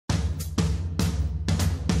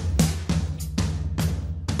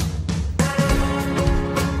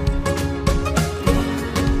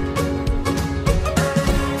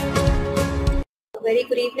very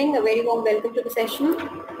good evening, a very warm welcome to the session.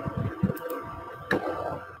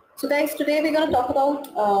 So guys, today we're going to talk about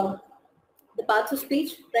the parts of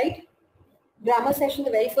speech, right? Grammar session,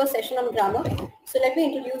 the very first session on grammar. So let me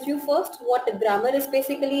introduce you first. What grammar is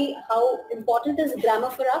basically, how important is grammar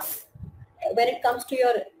for us when it comes to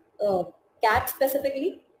your CAT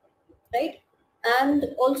specifically, right? And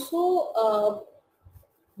also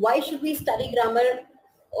why should we study grammar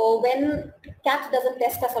when CAT doesn't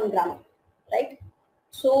test us on grammar, right?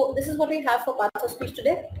 So this is what we have for parts of speech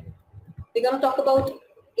today. We're going to talk about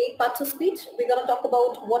 8 parts of speech. We're going to talk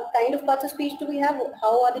about what kind of parts of speech do we have,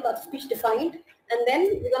 how are the parts of speech defined, and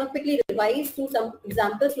then we're going to quickly revise through some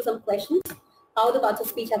examples, through some questions, how the parts of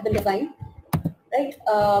speech have been defined, right?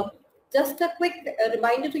 Just a quick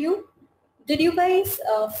reminder to you. Did you guys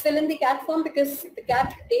fill in the CAT form? Because the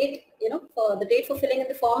CAT date, the date for filling in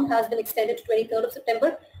the form has been extended to 23rd of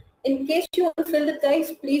September. In case you haven't filled it,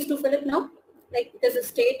 guys, please do fill it now. Because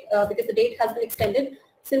the date has been extended.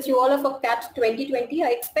 Since you all are for CAT 2020,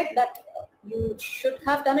 I expect that you should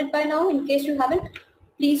have done it by now. In case you haven't,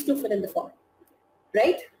 please do fill in the form,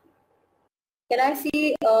 right? Can I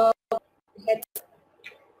see heads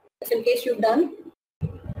in case you've done?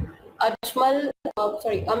 Ajmal,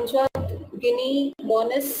 Amjad, Gini,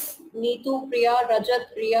 Bonus, Neetu, Priya,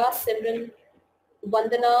 Rajat, Riya, Simran,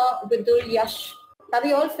 Vandana, Vidul, Yash. Have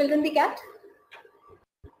you all filled in the CAT?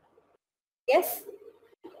 Yes?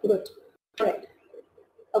 Good. All right.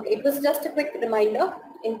 Okay, it was just a quick reminder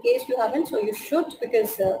in case you haven't, so you should,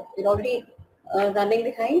 because we're already running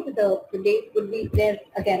behind. The date would be there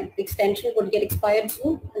again. The extension would get expired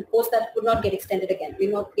soon, and post that would not get extended again.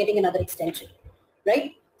 We're not getting another extension,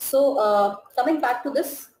 right? So coming back to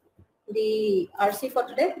this, the RC for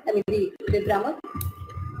today, the grammar,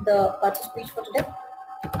 the parts of speech for today.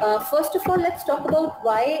 First of all, let's talk about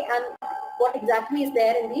why and what exactly is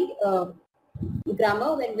there in the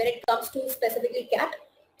grammar when it comes to specifically CAT.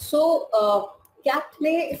 So CAT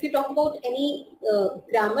में if you talk about any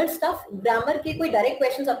grammar stuff, grammar के कोई direct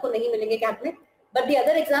questions आपको नहीं मिलेंगे CAT में, but the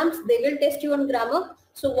other exams they will test you on grammar.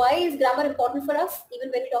 So why is grammar important for us?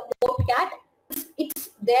 Even when we talk about CAT, it's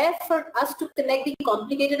there for us to connect the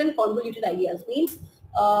complicated and convoluted ideas. Means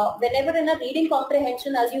whenever in a reading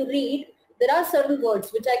comprehension, as you read, there are certain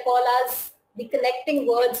words which I call as the connecting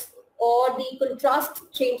words, or the contrast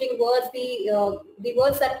changing words, the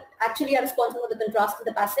words that actually are responsible for the contrast in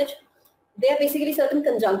the passage. They are basically certain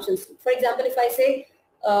conjunctions. For example, if I say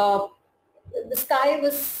the sky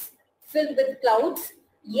was filled with clouds,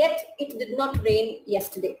 yet it did not rain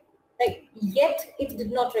yesterday, right? Yet it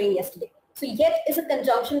did not rain yesterday. So yet is a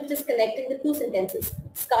conjunction which is connecting the two sentences.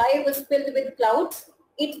 Sky was filled with clouds,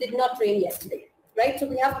 it did not rain yesterday, right? So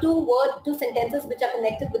we have two sentences which are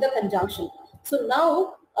connected with a conjunction. So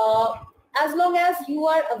now, as long as you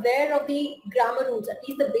are aware of the grammar rules, at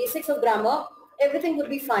least the basics of grammar, everything would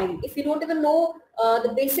be fine. If you don't even know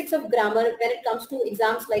the basics of grammar when it comes to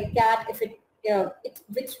exams like CAT, if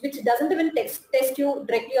which doesn't even test you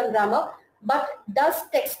directly on grammar, but does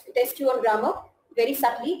test you on grammar very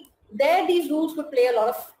subtly, there these rules would play a lot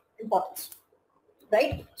of importance,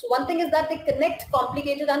 right? So one thing is that they connect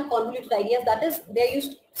complicated and convoluted ideas. That is, they're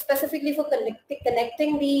used specifically for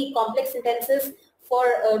connecting the complex sentences, for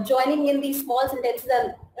joining in these small sentences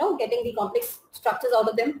and getting the complex structures out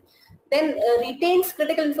of them. Then retains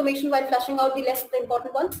critical information while flushing out the less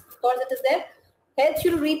important ones. Of course, it is there. Helps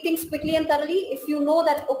you to read things quickly and thoroughly. If you know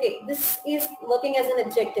that, okay, this is working as an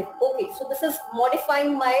adjective. Okay, so this is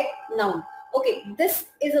modifying my noun. Okay, this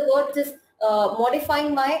is a word which is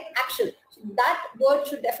modifying my action. So that word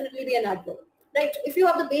should definitely be an adverb, right? If you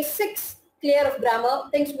have the basics clear of grammar,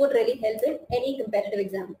 things would really help in any competitive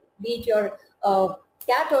exam, be it your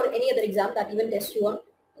CAT or any other exam that even tests you on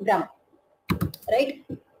grammar, right?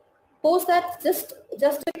 Post that, just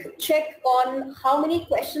a check on how many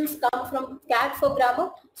questions come from CAT for grammar.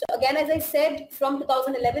 So again, as I said, from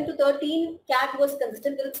 2011 to 13, CAT was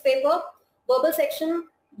consistent with its paper. Verbal section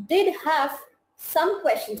did have some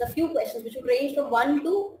questions, a few questions, which would range from 1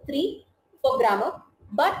 to 3 for grammar,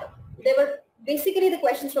 but they were basically the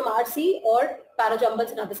questions from RC or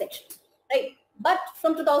parajumbles in other sections, right? But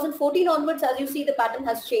from 2014 onwards, as you see, the pattern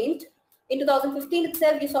has changed. In 2015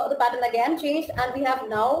 itself, you saw the pattern again changed, and we have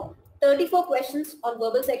now 34 questions on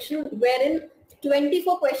verbal section, wherein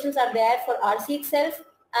 24 questions are there for RC itself,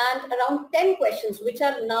 and around 10 questions which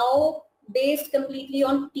are now based completely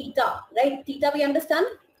on theta, right? Theta, we understand,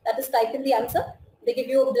 that is type in the answer. They give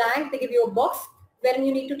you a blank, they give you a box wherein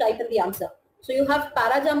you need to type in the answer. So you have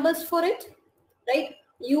parajumbles for it, right?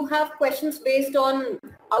 You have questions based on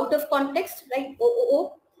out of context, right?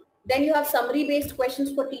 OOO. Then you have summary based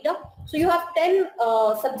questions for theta. So you have 10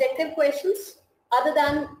 subjective questions other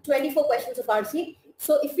than 24 questions of RC.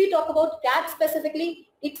 So if we talk about CAT specifically,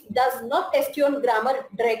 it does not test you on grammar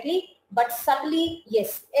directly, but subtly,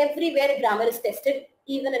 yes, everywhere grammar is tested,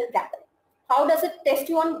 even in CAT. How does it test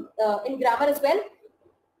you on in grammar as well?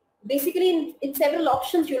 Basically, in several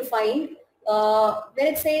options you'll find when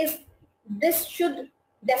it says this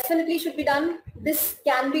definitely should be done, this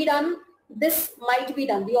can be done, this might be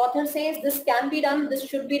done. The author says this can be done, this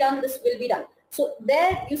should be done, this will be done. So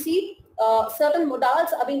there you see certain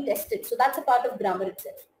modals are being tested. So that's a part of grammar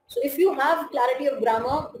itself. So if you have clarity of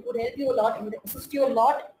grammar, it would help you a lot and assist you a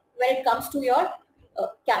lot when it comes to your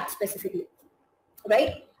CAT specifically,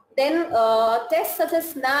 right? Then tests such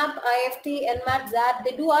as SNAP, IFT, NMAT, ZAT,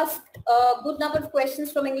 they do ask a good number of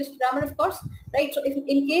questions from English grammar, of course, right? So if,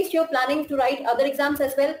 in case you're planning to write other exams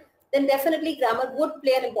as well, then definitely grammar would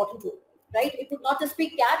play an important role, right? It would not just be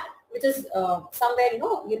CAT, which is somewhere,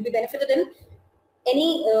 you'll be benefited in.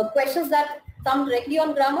 Any questions that come directly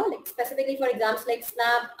on grammar, like specifically for exams like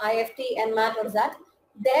SNAP, IFT, NMAT or ZAT,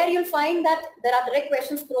 there you'll find that there are direct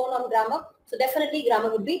questions thrown on grammar. So definitely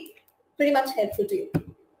grammar would be pretty much helpful to you.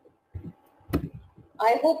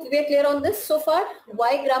 I hope we are clear on this so far.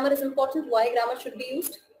 Why grammar is important, why grammar should be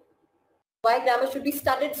used, why grammar should be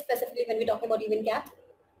studied specifically when we're talking about even CAT.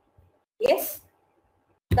 Yes,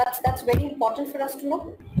 that's very important for us to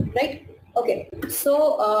know, right? Okay,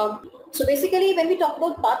 so so basically when we talk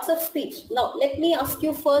about parts of speech, now let me ask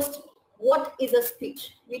you first, what is a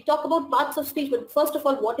speech? We talk about parts of speech, but first of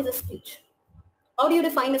all, what is a speech? How do you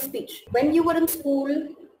define a speech? When you were in school,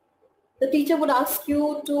 the teacher would ask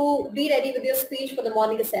you to be ready with your speech for the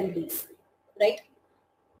morning assemblies, right?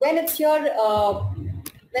 When it's your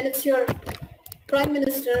Prime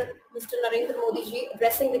Minister, Mr. Narendra Modi ji,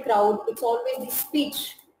 addressing the crowd, it's always the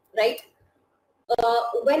speech, right?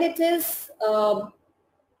 When it is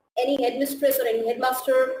any headmistress or any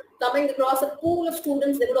headmaster coming across a pool of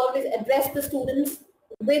students, they would always address the students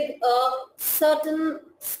with a certain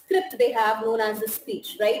script they have known as the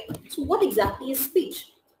speech, right? So what exactly is speech?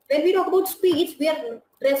 When we talk about speech, we are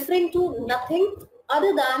referring to nothing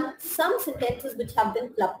other than some sentences which have been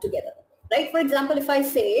clubbed together, right? For example, if I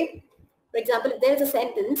say, for example, if there's a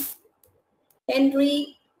sentence,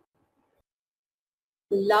 Henry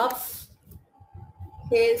loves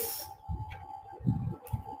his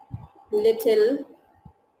little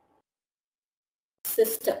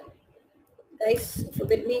sister. Guys,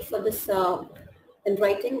 forgive me for this in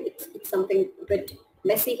writing. It's something a bit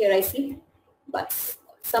messy here, I see, but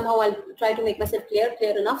somehow I'll try to make myself clear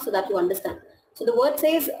enough so that you understand. So the word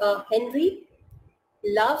says Henry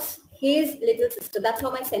loves his little sister. That's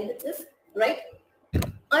how my sentence is, right?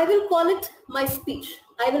 I will call it my speech.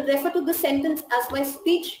 I will refer to the sentence as my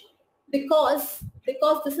speech because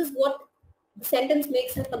this is what the sentence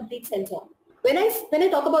makes a complete sense on. When I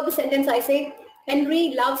talk about the sentence, I say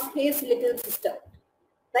Henry loves his little sister,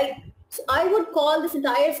 right? So I would call this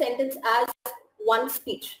entire sentence as one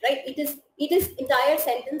speech, right? It is entire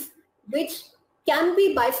sentence which can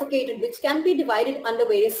be bifurcated, which can be divided under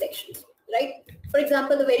various sections, right? For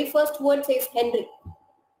example, the very first word says Henry.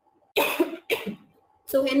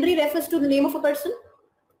 So Henry refers to the name of a person,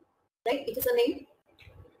 right? It is a name.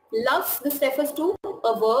 Loves, this refers to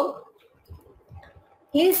a verb.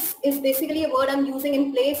 His is basically a word I'm using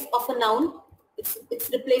in place of a noun. It's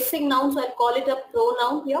replacing noun, so I'll call it a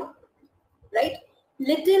pronoun here, right?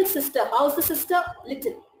 Little sister, how's the sister?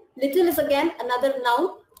 Little. Little is again another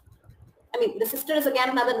noun. I mean, the sister is again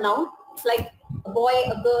another noun. It's like a boy,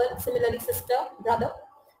 a girl, similarly sister, brother.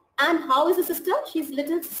 And how is the sister? She's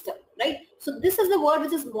little sister, right? So this is the word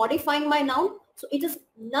which is modifying my noun. So it is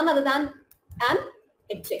none other than an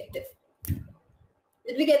adjective.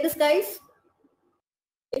 Did we get this, guys?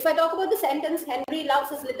 If I talk about the sentence, Henry loves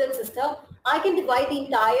his little sister, I can divide the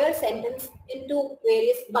entire sentence into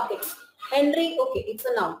various buckets. Henry, okay, it's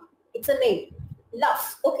a noun. It's a name.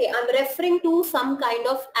 Loves, okay, I'm referring to some kind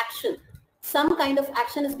of action. Some kind of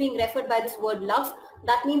action is being referred by this word loves.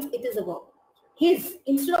 That means it is a verb. His,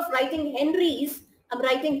 instead of writing Henry's, I'm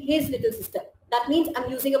writing his little sister. That means I'm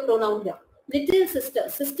using a pronoun here. Little sister.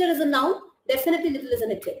 Sister is a noun. Definitely little is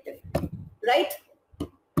an adjective. Right?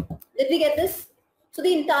 Did we get this? So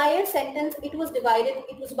the entire sentence, it was divided,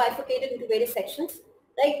 it was bifurcated into various sections.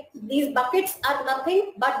 Right? These buckets are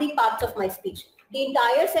nothing but the parts of my speech. The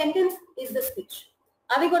entire sentence is the speech.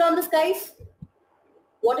 Are we good on this, guys?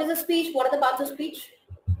 What is a speech? What are the parts of speech?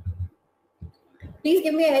 Please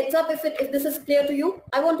give me a heads up if this is clear to you.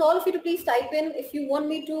 I want all of you to please type in. If you want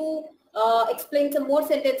me to explain some more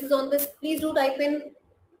sentences on this, please do type in.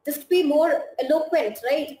 Just be more eloquent,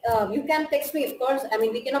 right? You can text me, of course. I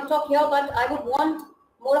mean, we cannot talk here, but I would want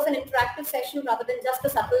more of an interactive session rather than just a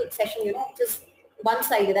subtle session, just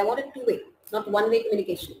one-sided. I want it two-way, not one-way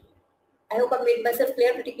communication. I hope I've made myself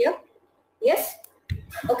clear, pretty clear. Yes?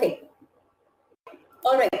 Okay.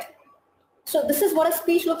 All right. So this is what a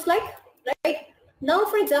speech looks like, right? Now,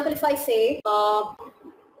 for example, if I say,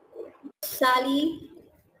 Sally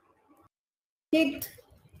kicked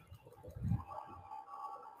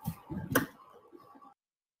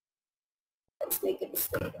let's make it this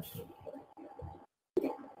way.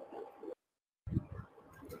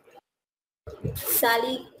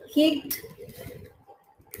 Sally kicked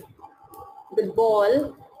the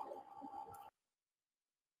ball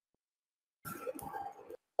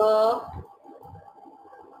her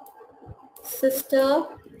sister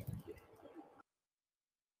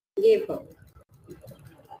gave her.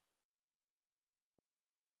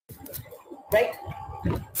 Right?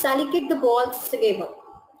 Sally kicked the ball, sister gave her.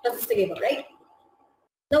 Her sister gave her, right?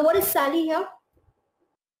 Now what is Sally here?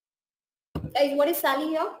 Guys, what is Sally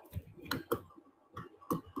here?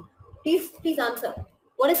 Please answer.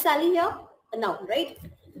 What is Sally here? A noun, right?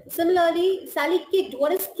 Similarly, Sally kicked.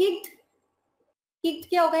 What is kicked? Kicked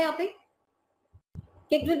क्या होगा यहाँ पे?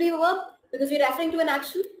 Kicked will be a verb because we're referring to an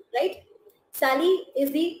action, right? Sally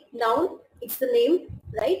is the noun. It's the name,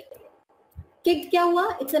 right? Kicked क्या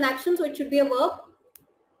हुआ? It's an action, so it should be a verb.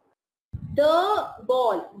 The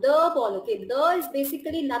ball, okay. The is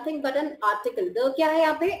basically nothing but an article. The क्या है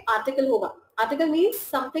यहाँ पे? Article होगा. Article means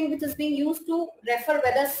something which is being used to refer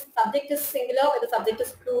whether subject is singular, whether subject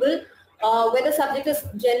is plural, whether subject is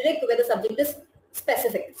generic, whether subject is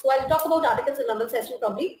specific. So I'll talk about articles in another session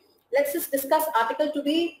probably. Let's just discuss article to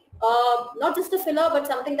be not just a filler, but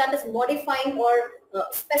something that is modifying or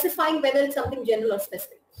specifying whether it's something general or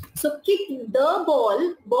specific. So kick the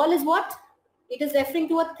ball. Ball is what? It is referring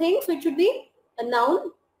to a thing, so it should be a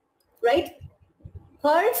noun, right?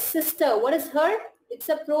 Her sister. What is her? It's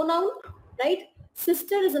a pronoun, right?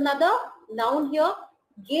 Sister is another noun here.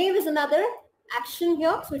 Gave is another action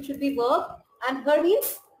here, so it should be verb. And her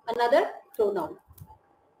means another pronoun.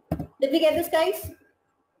 Did we get this, guys?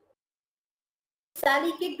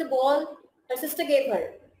 Sally kicked the ball, her sister gave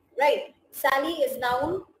her, right? Sally is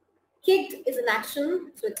noun, kicked is an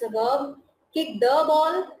action, so it's a verb. Kicked the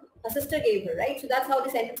ball, her sister gave her, right? So that's how the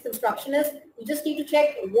sentence construction is. You just need to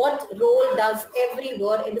check what role does every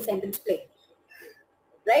word in the sentence play,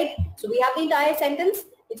 right? So we have the entire sentence,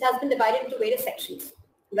 which has been divided into various sections,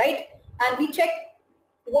 right? And we check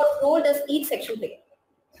what role does each section play.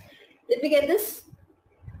 Did we get this?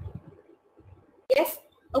 Yes?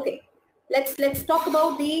 Okay. Let's talk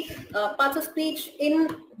about the parts of speech in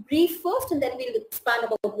brief first, and then we'll expand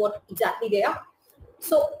about what exactly they are.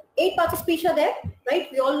 So 8 parts of speech are there, right?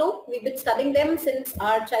 We all know, we've been studying them since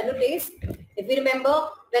our childhood days. If we remember,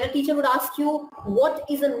 when a teacher would ask you, what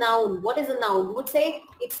is a noun? What is a noun? You would say,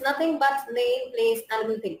 it's nothing but name, place,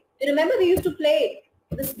 animal, thing. Do you remember we used to play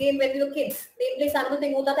this game when we were kids? Name, place, animal,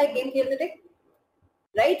 thing hota tha, ek game khelte the,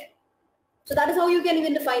 right? So that is how you can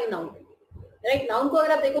even define noun. Right? Noun को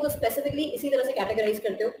अगर आप देखो तो specifically इसी तरह से categorize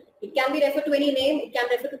करते हो. It can be referred to any name. It can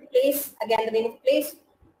refer to place. Again, the name of place.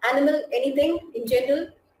 Animal, anything in general.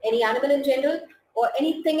 Any animal in general. Or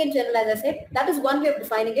anything in general, as I said. That is one way of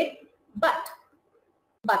defining it. But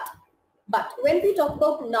when we talk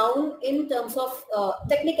about noun in terms of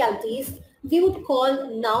technicalities, we would call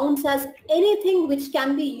nouns as anything which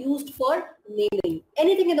can be used for naming.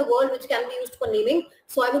 Anything in the world which can be used for naming.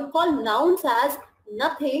 So I would call nouns as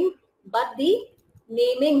nothing but the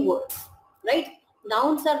naming words, right?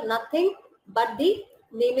 Nouns are nothing but the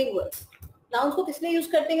naming words. Nouns को किसलिए use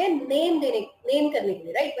करते हैं? Name करने के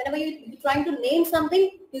लिए, right? Whenever you're trying to name something,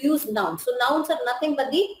 you use nouns. So nouns are nothing but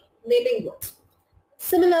the naming words.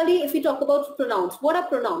 Similarly, if we talk about pronouns, what are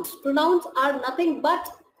pronouns? Pronouns are nothing but,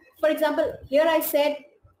 for example, here I said,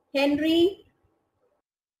 Henry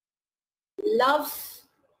loves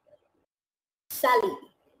Sally,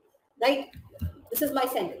 right? This is my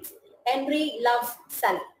sentence. Henry loves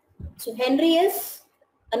Sally. So Henry is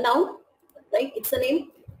a noun, right? It's a name.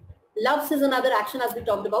 Loves is another action as we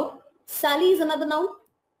talked about. Sally is another noun,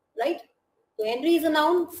 right? So Henry is a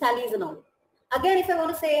noun, Sally is a noun. Again, if I want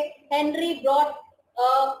to say Henry bought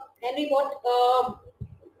a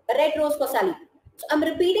red rose for Sally. So I'm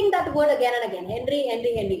repeating that word again and again.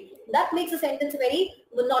 Henry. That makes a sentence a very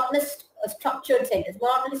monotonous, structured sentence.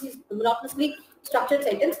 Monotonously structured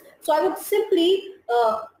sentence. So I would simply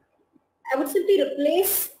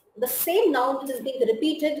replace the same noun which is being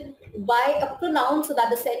repeated by a pronoun so that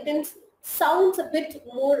the sentence sounds a bit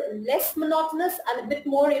more less monotonous and a bit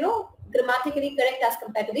more, grammatically correct as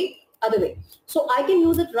compared to the other way. So I can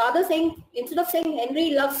use it rather saying, instead of saying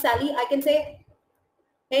Henry loves Sally, I can say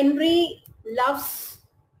Henry loves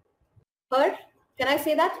her. Can I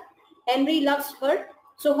say that? Henry loves her.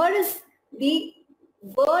 So her is the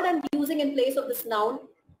word I'm using in place of this noun,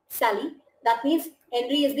 Sally. That means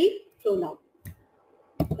Henry is the pronoun,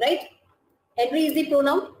 right? Henry is the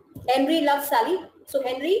pronoun. Henry loves Sally. So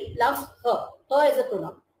Henry loves her. Her is a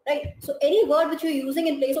pronoun, right? So any word which you're using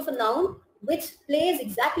in place of a noun, which plays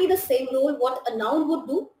exactly the same role what a noun would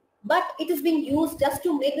do, but it is being used just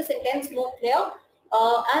to make the sentence more clear,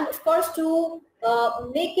 and of course to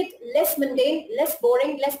make it less mundane, less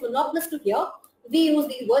boring, less monotonous to hear, we use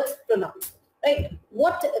the words pronouns, right?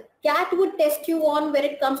 What CAT would test you on when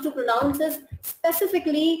it comes to pronouns is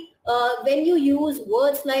specifically when you use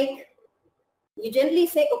words like, you generally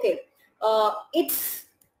say, okay, it's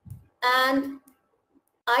and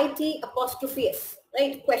IT apostrophe S,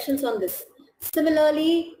 right? Questions on this.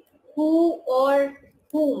 Similarly, who or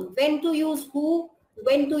whom, when to use who,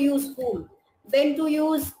 when to use whom, when to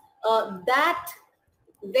use that,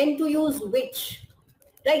 when to use which,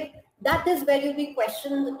 right? That is where you'll be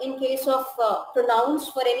questioned in case of pronouns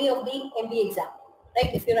for any of the MBA exam,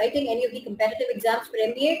 right? If you're writing any of the competitive exams for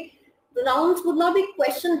MBA, pronouns would not be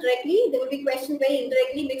questioned directly. They will be questioned very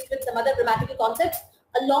indirectly, mixed with some other grammatical concepts,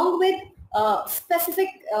 along with specific,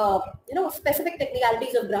 specific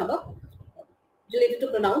technicalities of grammar related to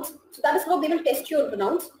pronouns. So that is how they will test you on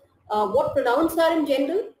pronouns. What pronouns are in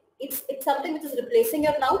general? It's something which is replacing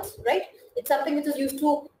your nouns, right? It's something which is used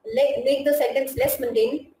to make the sentence less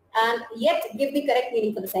mundane and yet give the correct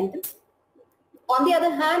meaning for the sentence. On the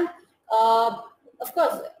other hand, of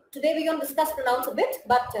course, today we're going to discuss pronouns a bit,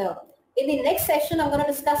 but in the next session, I'm going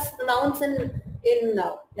to discuss pronouns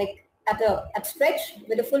at stretch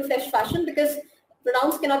with a full-fledged fashion, because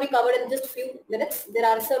pronouns cannot be covered in just a few minutes. There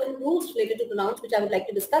are certain rules related to pronouns which I would like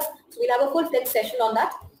to discuss. So we'll have a full-fledged session on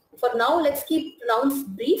that. For now, let's keep pronouns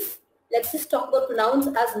brief. Let's just talk about pronouns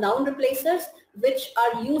as noun replacers, which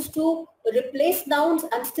are used to replace nouns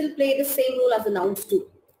and still play the same role as the nouns do,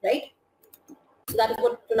 right? So that is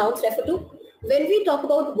what pronouns refer to. When we talk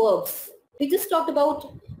about verbs, we just talked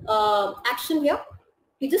about action here.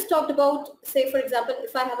 We just talked about, say for example,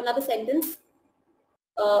 if I have another sentence,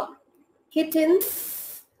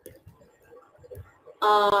 kittens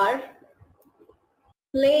are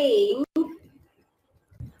playing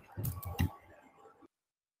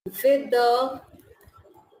with the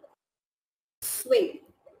swing,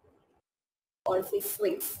 or say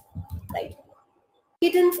swings, right?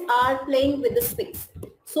 Kittens are playing with the swings.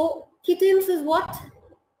 So kittens is what?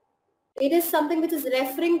 It is something which is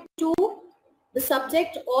referring to the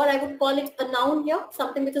subject, or I would call it a noun here,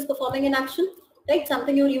 something which is performing an action, right?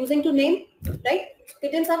 Something you're using to name, right?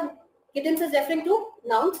 Kittens is referring to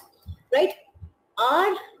nouns, right?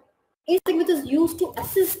 Are is something which is used to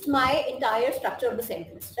assist my entire structure of the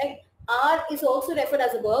sentence, right? Are is also referred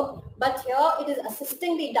as a verb, but here it is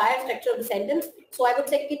assisting the entire structure of the sentence. So I would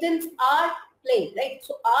say kittens are playing, right?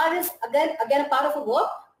 So are is again a part of a verb,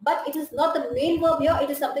 but it is not the main verb here. It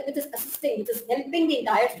is something which is assisting, which is helping the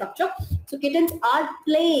entire structure. So kittens are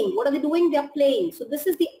playing. What are they doing? They are playing. So this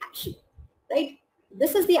is the action, right?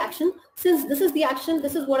 This is the action. Since this is the action,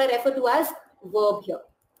 this is what I refer to as verb here,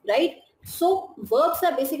 right? So verbs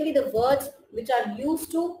are basically the words which are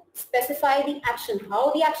used to specify the action.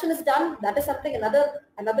 How the action is done, that is something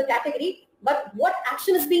another category. But what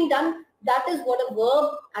action is being done, that is what a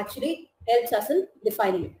verb actually helps us in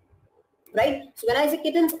defining it, right? So when I say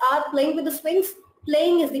kittens are playing with the swings,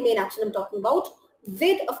 playing is the main action I'm talking about.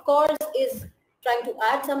 With, of course, is trying to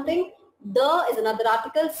add something. The is another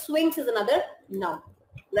article. Swings is another noun,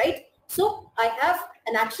 right? So I have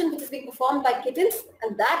an action which is being performed by kittens,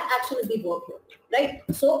 and that action is the verb here, right?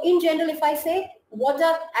 So in general, if I say what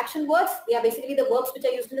are action words, they are basically the verbs which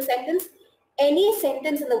are used in a sentence. Any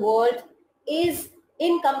sentence in the world is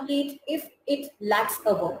incomplete if it lacks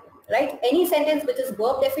a verb, right? Any sentence which is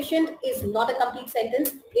verb deficient is not a complete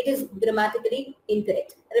sentence. It is grammatically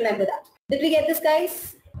incorrect. Remember that. Did we get this,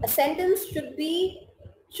 guys? A sentence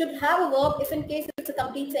should have a verb. If in case it's a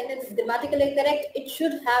complete sentence, is grammatically correct, it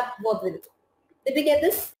should have verb with it. Did we get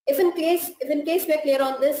this? If in case we're clear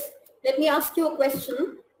on this, let me ask you a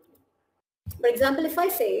question. For example, if I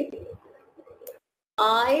say,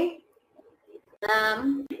 I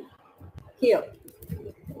am here,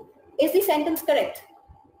 is the sentence correct?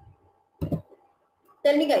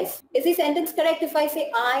 Tell me, guys, is the sentence correct if I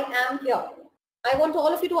say I am here? I want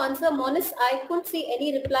all of you to answer. Monis, I couldn't see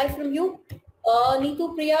any reply from you.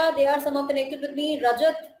 Neetu, Priya, they are somehow connected with me.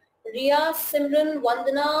 Rajat, Riya, Simran,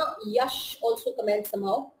 Vandana, Yash also comment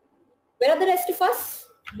somehow. Where are the rest of us?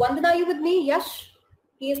 Vandana, are you with me? Yash,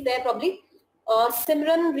 he is there probably.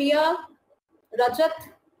 Simran, Riya, Rajat,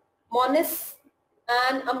 Monis,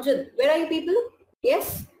 and Amjad. Where are you people?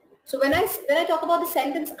 Yes. So when I talk about the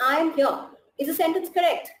sentence, I am here, is the sentence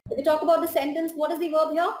correct? If we talk about the sentence, what is the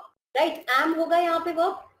verb here? Right, am hoga yahan pe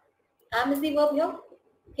verb. Am is the verb here.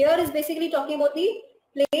 Here is basically talking about the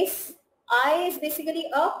place. I is basically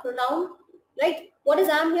a pronoun, right? What is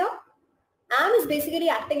am here? Am is basically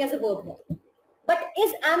acting as a verb here. But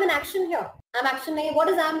is am an action here? Am action nahi. What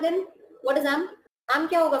is am then? What is am? Am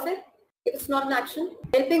kya hoga fir? If it's not an action,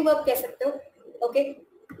 helping verb keh sakte ho. Okay.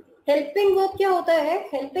 Helping verb kya hota hai?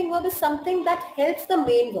 Helping verb is something that helps the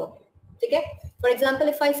main verb. Okay. For example,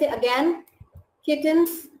 if I say again,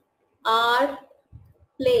 kittens are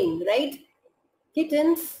playing, right?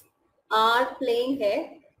 Kittens are playing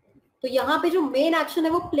है, तो यहाँ पे जो main action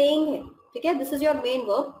है वो playing है, ठीक है? This is your main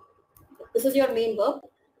verb. This is your main verb.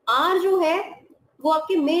 Are जो है वो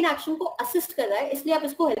आपके main action को assist कर रहा है, इसलिए आप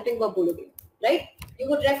इसको helping verb बोलोगे, right? You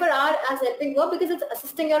would refer are as helping verb because it's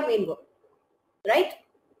assisting your main verb, right?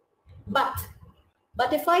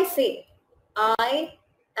 But if I say I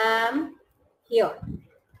am here,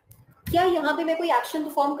 क्या यहाँ पे मैं कोई action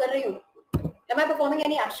perform कर रही हूँ? Am I performing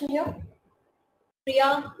any action here?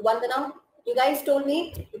 Priya, Vandana, you guys told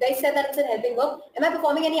me, you guys said that it's a helping verb. Am I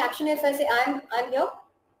performing any action if I say I'm here?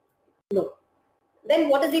 No. Then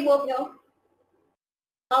what is the verb here?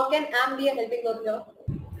 How can am be a helping verb here?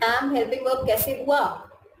 Am helping verb kaise hua?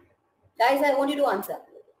 Guys, I want you to answer.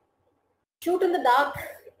 Shoot in the dark.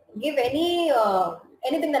 Give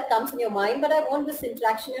anything that comes in your mind, but I want this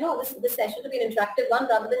interaction, this session to be an interactive one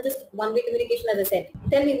rather than just one-way communication, as I said.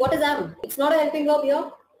 Tell me, what is am? It's not a helping verb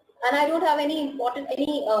here. And I don't have any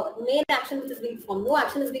main action which is being performed. No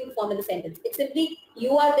action is being performed in the sentence. It's simply,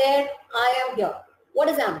 you are there, I am here. What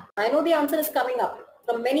is am? I know the answer is coming up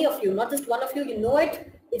from many of you, not just one of you. You know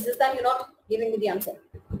it. It's just that you're not giving me the answer.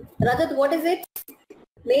 Rajat, what is it?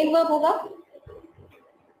 Main verb hoga.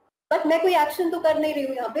 But मैं कोई action तो कर नहीं रही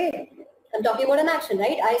हूँ यहाँ पे. I'm talking about an action,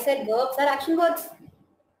 right? I said verbs are action words.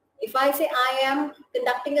 If I say I am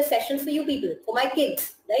conducting a session for you people, for my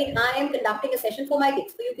kids, right? I am conducting a session for my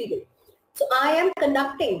kids, for you people. So I am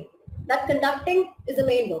conducting. That conducting is the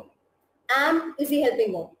main verb. Am is the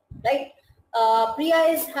helping verb, right?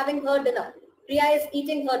 Priya is having her dinner. Priya is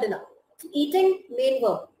eating her dinner. So eating, main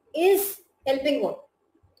verb, is helping verb.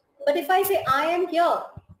 But if I say I am here,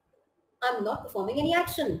 I'm not performing any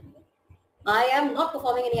action. I am not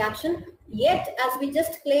performing any action. Yet, as we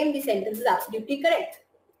just claimed, the sentence is absolutely correct.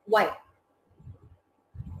 Why?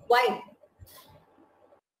 Why?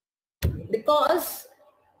 Because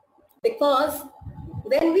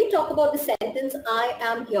when we talk about the sentence I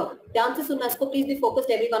am here, ध्यान से सुनना इसको, please be focused,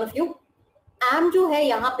 every one of you. Am जो है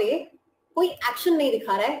यहाँ पे कोई action नहीं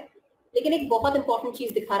दिखा रहा है, लेकिन एक बहुत important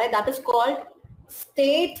चीज दिखा रहा है. That is called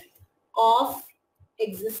state of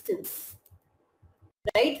existence,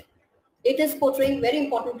 right? It is portraying very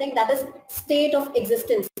important thing, that is state of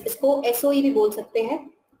existence. इसको SOE भी बोल सकते हैं,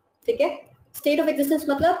 ठीक है? State of existence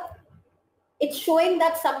मतलब it's showing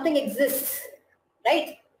that something exists,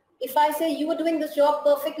 right? If I say you were doing this job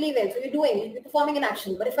perfectly well, so you're performing an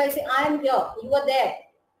action. But if I say I am here, you are there,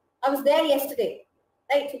 I was there yesterday,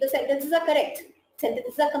 right? So the sentences are correct,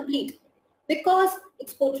 sentences are complete because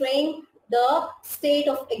it's portraying the state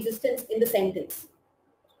of existence in the sentence.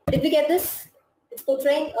 Did we get this? It's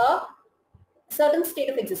portraying a certain state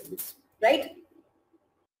of existence, right?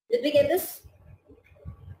 Did we get this?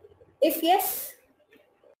 If yes,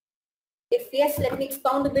 let me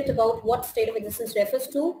expound a bit about what state of existence refers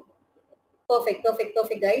to. Perfect,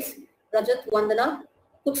 guys. Rajat, Vandana,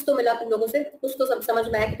 कुछ तो मिला तुम लोगों से, कुछ तो समझ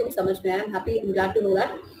में आया कि तुम समझ में आया. I'm happy, I'm glad to know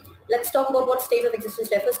that. Let's talk about what state of existence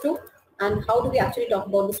refers to and how do we actually talk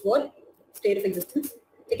about this word, state of existence.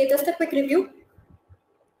 Okay, just a quick review.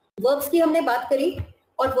 Verbs की हमने बात करी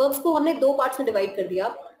और verbs को हमने दो parts में divide कर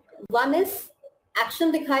दिया. One is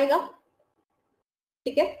action दिखाएगा,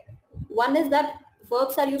 ठीक है? One is that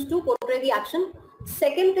verbs are used to portray the action.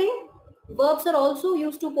 Second thing, verbs are also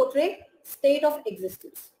used to portray state of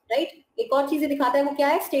existence, right? एक और चीज़ दिखाता है वो क्या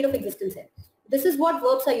है? State of existence है. This is what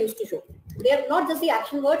verbs are used to show. They are not just the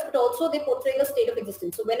action words, but also they portray a state of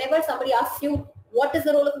existence. So whenever somebody asks you what is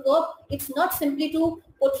the role of a verb, it's not simply to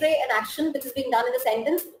portray an action which is being done in the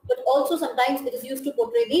sentence, but also sometimes it is used to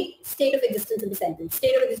portray the state of existence in the sentence,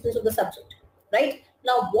 state of existence of the subject, right?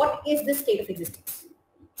 Now, what is this state of existence?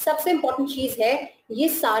 सबसे important चीज है ये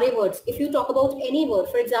सारे words. If you talk about any word,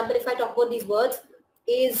 for example, if I talk about these words,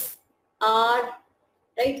 is, are,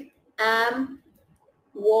 right? Am,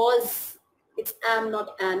 was, it's am,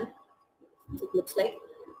 not an. It looks like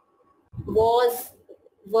was,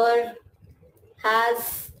 were,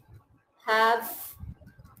 has, have,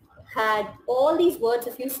 had. All these words,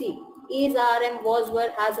 if you see, is, are, am, was, were,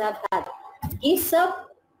 has, have, had. ये सब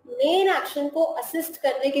main action को assist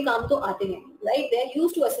करने के काम तो आते हैं, right? They are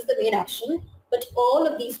used to assist the main action, but all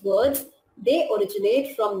of these words they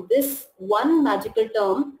originate from this one magical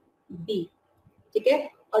term B, ठीक है?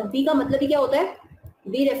 और बी का मतलब ही क्या होता है?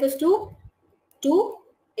 B refers to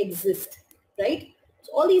exist, right?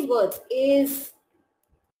 So all these words is,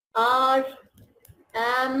 are,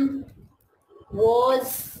 am,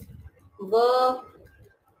 was, were,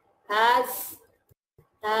 has,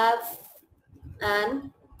 have, and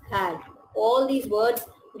had. All these words,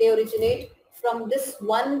 they originate from this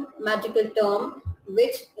one magical term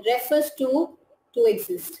which refers to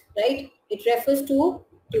exist, right? It refers to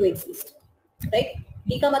exist, right?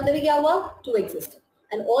 B का मतलब ही क्या हुआ? To exist.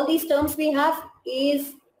 And all these terms we have is,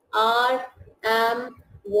 are, am,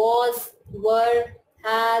 was, were,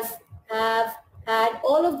 has, have, had.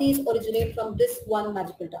 All of these originate from this one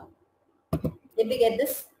magical term. Did we get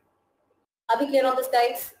this? Are we clear on this,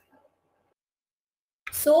 guys?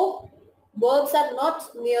 So verbs are not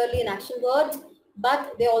merely an action word,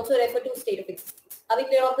 but they also refer to state of existence. Are we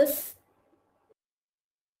clear on this?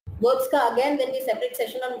 Verbs ka again, there will be a separate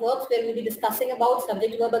session on verbs where we will be discussing about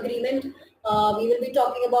subject-verb agreement. We will be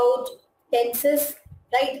talking about tenses,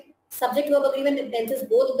 right? Subject-verb agreement and tenses,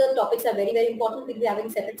 both of the topics are very, very important. We will be having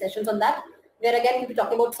separate sessions on that, where again we will be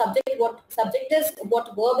talking about subject, what subject is, what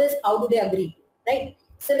verb is, how do they agree, right?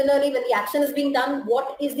 Similarly, when the action is being done,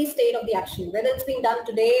 what is the state of the action? Whether it's being done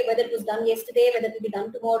today, whether it was done yesterday, whether it will be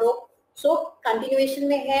done tomorrow. So continuation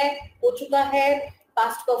में है, हो चुका है,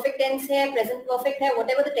 past perfect tense है, present perfect है,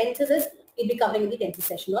 whatever the tenses is, we'll be covering in the tenses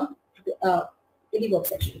section on in the verb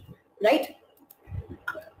section, right?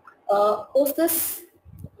 Post this,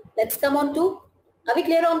 let's come on to, are we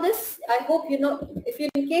clear on this? I hope you know. If you,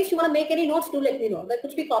 in case you want to make any notes, do let me know. अगर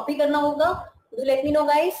कुछ भी copy करना होगा, do let me know,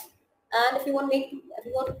 guys. And if you want make,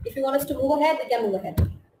 if you want us to move ahead, we can move ahead,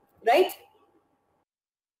 right?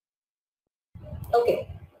 Okay.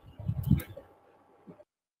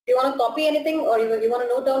 If you want to copy anything or you want to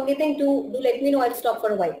note down anything, do let me know. I'll stop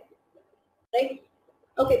for a while, right?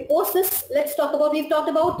 Okay. Post this, let's talk about. We've talked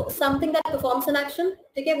about something that performs an action.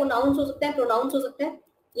 ठीक है? वो nouns हो सकते हैं, pronouns हो सकते हैं.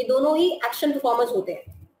 ये दोनों ही action performers होते हैं.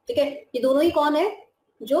 ठीक है? ये दोनों ही कौन है?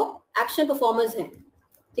 जो action performers हैं.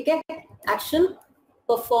 ठीक है? Action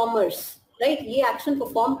performers, right? ये action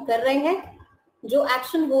perform कर रहे हैं. जो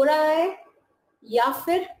action हो रहा है या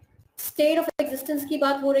फिर state of existence की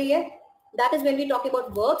बात हो रही है. That is when we talk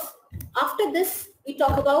about verbs. After this, we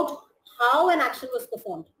talk about how an action was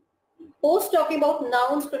performed. Post talking about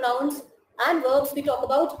nouns, pronouns, and verbs, we talk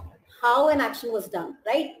about how an action was done,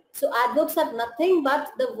 right? So adverbs are nothing but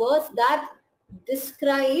the words that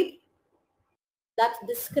describe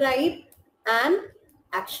an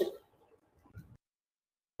action.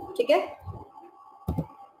 ठीक है?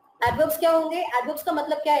 Adverbs क्या होंगे? Adverbs का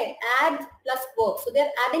मतलब क्या है? Add plus verb. So they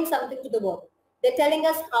are adding something to the verb. They're telling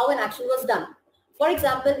us how an action was done. For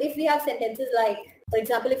example, if we have sentences like,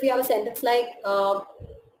 if we have a sentence like,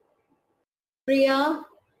 Priya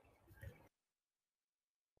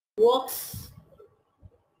walks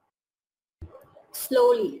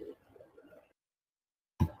slowly,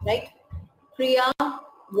 right? Priya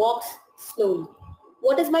walks slowly.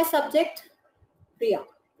 What is my subject? Priya.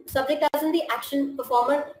 Subject as in the action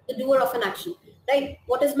performer, the doer of an action, right?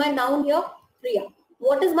 What is my noun here? Priya.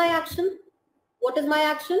 What is my action? What is my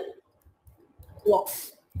action?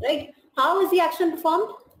 Walks, right? How is the action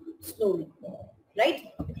performed? Slowly, right?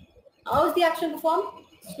 How is the action performed?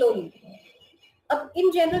 Slowly.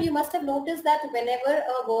 In general, you must have noticed that whenever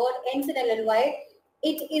a word ends in ly,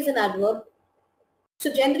 it is an adverb.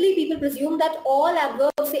 So generally, people presume that all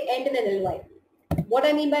adverbs end in ly. What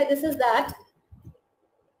I mean by this is that,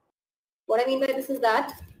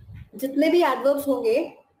 जितने भी adverbs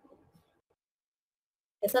होंगे,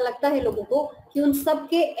 ऐसा लगता है लोगों को कि उन सब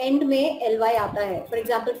के एंड में ly आता है. For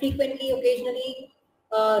example, frequently, occasionally,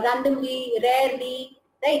 randomly, rarely,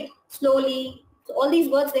 right? Slowly. So all these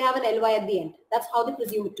words, they have an ly at the end. That's how they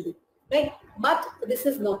presume it to be, right? But this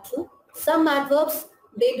is not true. Some adverbs,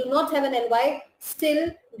 they do not have an ly.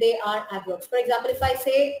 Still, they are adverbs. For example, if I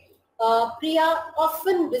say, Priya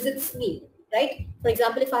often visits me, right? For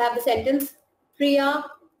example, if I have the sentence, Priya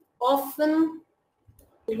often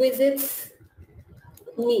visits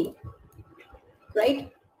me,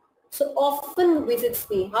 right? So often visits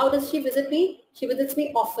me. How does she visit me? She visits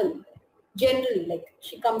me often. Generally, like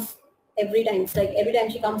she comes every time. It's like every time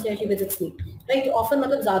she comes here, she visits me, right? Often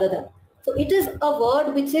matlab zyada than. So it is a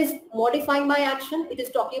word which is modifying my action. It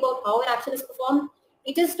is talking about how an action is performed.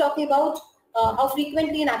 It is talking about how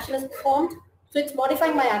frequently an action is performed. So it's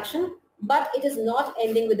modifying my action, but it is not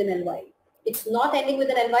ending with an ly. It's not ending with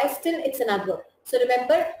an ly. Still, it's an adverb. So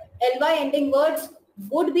remember, ly ending words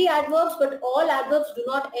would be adverbs, but all adverbs do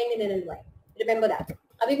not end in NLY. Remember that.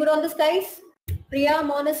 Are we good on this, guys? Priya,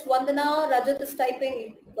 Monis, Vandana, Rajat is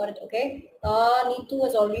typing. Got it, okay. Neetu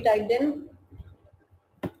has already typed in.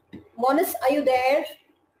 Monis, are you there?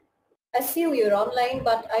 I see you're online,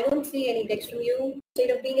 but I don't see any text from you. State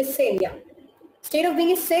of being is same, yeah. State of being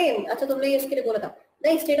is same. अच्छा तुमने ये इसके लिए बोला था.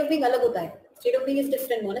 नहीं, state of being अलग होता है. State of being is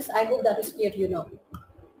different, Monis. I hope that is clear to you now.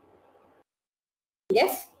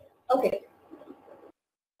 Yes? Okay.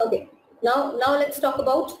 Okay. Now let's talk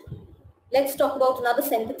about another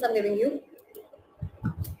sentence I'm giving you.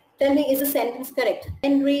 Tell me, is the sentence correct?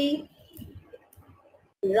 Henry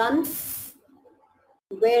runs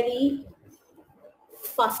very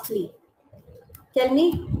fastly. Tell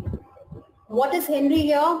me, what is Henry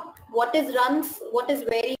here? What is runs? What is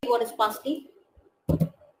very? What is fastly?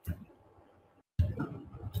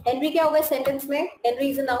 Henry क्या हुआ sentence में? Henry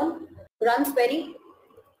is a noun. Runs very.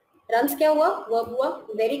 Runs क्या हुआ? Verb हुआ.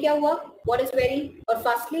 Very क्या हुआ? What is very? और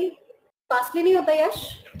fastly? Fastly नहीं होता यश.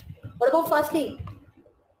 What about fastly?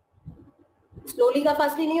 Slowly का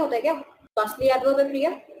fastly नहीं होता है क्या? Fastly adverb है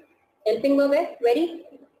प्रिया. Helping verb है. Very.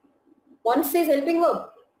 One says helping verb.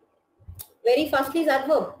 Very fastly is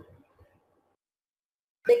adverb.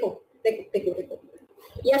 देखो.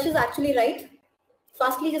 Yash is actually right.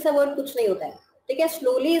 Fastly जैसा word कुछ नहीं होता है. ठीक है.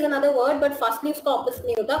 Slowly is another word, but fastly उसका opposite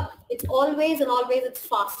नहीं होता. It's always and always it's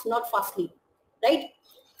fast, not fastly. Right?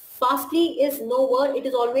 Fastly is no word. It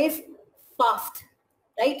is always fast.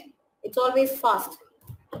 Right? It's always fast.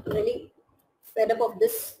 I'm really fed up of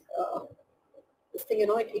this thing. You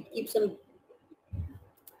know, it keeps on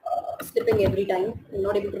slipping every time. I'm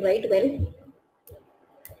not able to write well.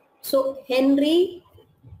 So Henry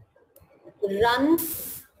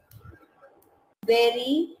runs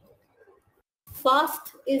very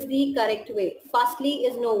fast is the correct way. Fastly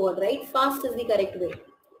is no word, right? Fast is the correct way.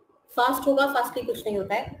 Fast होगा, fastly कुछ नहीं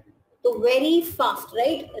होता है. तो very fast,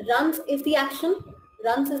 right? Runs is the action.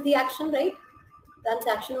 Runs is the action, right? Runs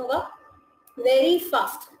action होगा. Very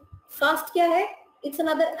fast. Fast क्या है? It's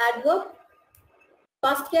another adverb.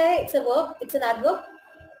 Fast क्या है? It's a verb. It's an adverb.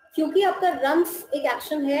 क्योंकि आपका runs एक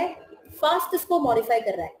action है, fast इसको modify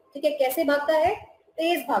कर रहा है. ठीक है. कैसे भागता है?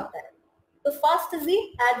 तेज भागता है. So fast is the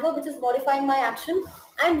adverb which is modifying my action,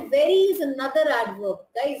 and very is another adverb.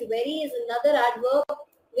 Guys, very is another adverb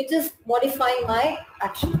which is modifying my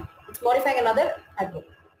action. It's modifying another adverb.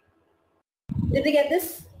 Did we get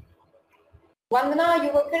this? Vandana,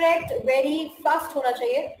 you were correct. Very fast होना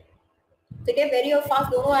चाहिए. ठीक है. Very और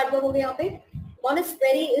fast दोनों adverb होंगे यहाँ पे. One is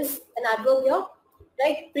very is an adverb here,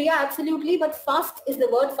 right? Priya, absolutely. But fast is the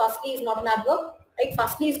word. Fastly is not an adverb. Right?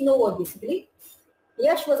 Fastly is no word basically.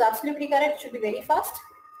 Yash was absolutely correct. It should be very fast.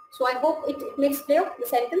 So I hope it makes clear the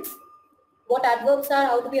sentence. What adverbs are,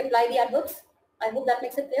 how do we apply the adverbs. I hope that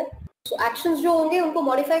makes it clear. So actions जो होंगे उनको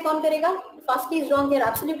modify कौन करेगा? Fastly is wrong here.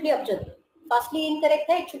 Absolutely Abjad. Fastly incorrect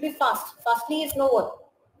है. It should be fast. Fastly is no word.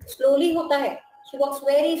 Slowly होता है. She walks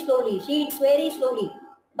very slowly. She eats very slowly.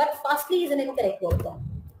 But fastly is an incorrect verb form.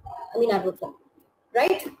 I mean adverb form.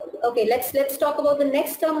 Right? Okay. Let's talk about the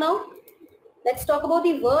next term now. Let's talk about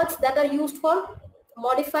the words that are used for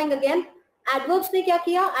modifying again. Adverbs ने क्या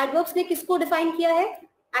किया? Adverbs ने किसको define किया है?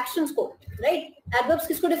 Actions को, right? Adverbs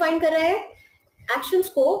किसको define कर रहे हैं? Actions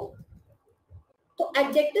को. तो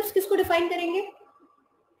adjectives किसको define करेंगे?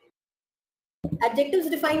 Adjectives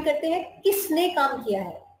define करते हैं किसने काम किया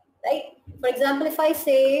है, right? For example, if I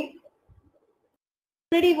say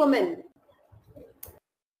pretty woman,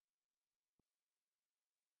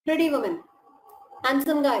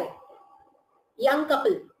 handsome guy, young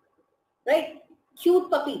couple, right? Cute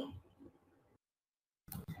puppy,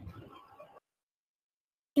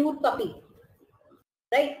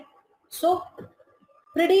 right? So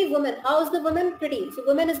pretty woman, how is the woman? Pretty. So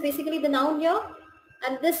woman is basically the noun here,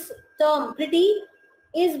 and this term pretty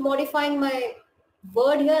is modifying my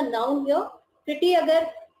word here, noun here. Pretty अगर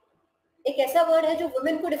एक ऐसा word है जो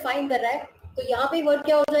women को define कर रहा है, तो यहाँ पे word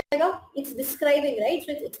क्या हो जाएगा? It's describing, right?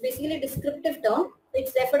 So it's basically a descriptive term.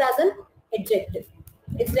 It's referred as an adjective.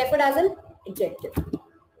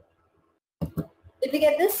 Did we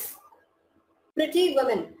get this? Pretty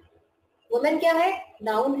woman. Woman क्या है?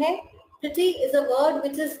 Noun है. Pretty is a word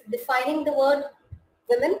which is defining the word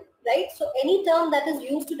women, right? So any term that is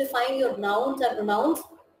used to define your nouns or pronouns,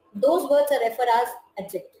 those words are referred as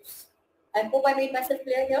adjectives. I hope I made myself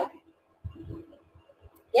clear here.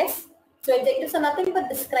 Yes? So adjectives are nothing but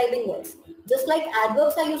describing words. Just like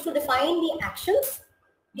adverbs are used to define the actions,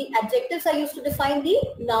 the adjectives are used to define the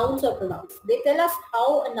nouns or pronouns. They tell us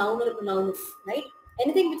how a noun or a pronoun is, right?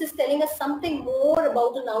 Anything which is telling us something more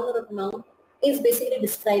about a noun or a pronoun is basically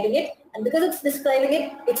describing it. And because it's describing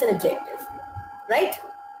it, it's an adjective. right?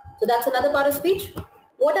 So that's another part of speech.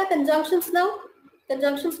 What are conjunctions now?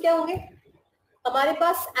 Conjunctions क्या होंगे? हमारे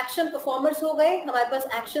पास action performers हो गए, हमारे पास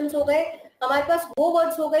actions हो गए, हमारे पास वो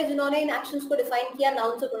words हो गए जिन्होंने इन actions को define किया,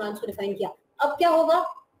 nouns और pronouns को define किया. अब क्या होगा?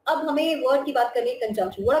 अब हमें word की बात करनी है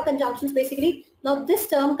conjunction. What are conjunctions basically? Now this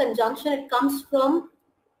term conjunction, it comes from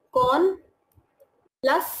con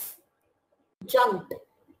plus junct,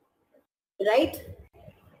 right?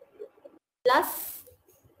 Plus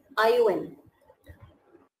ION,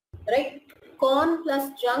 right? Con plus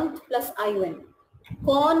junct plus ION.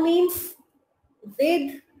 Con means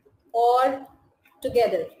with or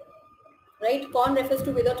together, right? Con refers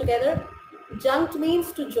to with or together. Junct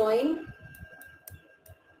means to join,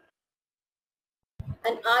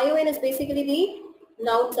 and ION is basically the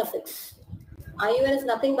noun suffix. ION is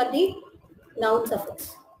nothing but the noun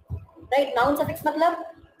suffix, right? Noun suffix मतलब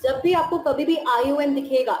जब भी आपको कभी भी ION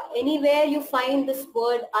दिखेगा, anywhere you find this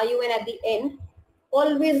word ION at the end,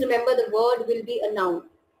 always remember the word will be a noun.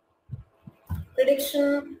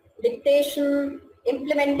 Prediction, dictation,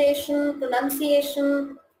 implementation,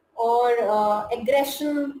 pronunciation, or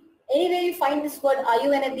aggression, anywhere you find this word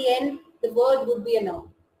ION at the end, the word would be a noun,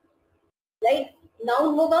 right?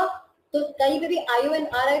 Noun होगा तो कहीं पे भी ION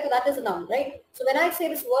आ रहा है तो that is a noun, right? So when I say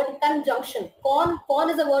this word conjunction, con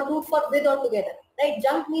is a word root for with or together, right?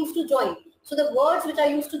 Junct means to join. So the words which are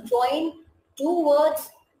used to join two words,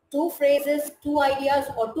 two phrases, two ideas,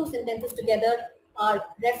 or two sentences together are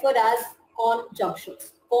referred as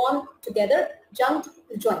conjunctions. Con together, junct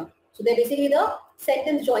to join. So they're basically the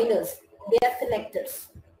sentence joiners. They are connectors.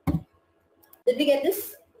 Did we get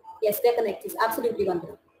this? Yes, they're connectors. Absolutely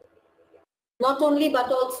wonderful. Not only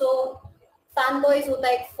but also fanboys who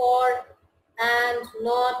like for and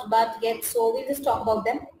not but yet so. We'll just talk about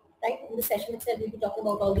them, right? In the session itself, we'll be talking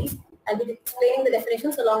about all these. I'll be explaining the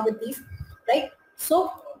definitions along with these, right?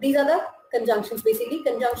 So these are the conjunctions basically.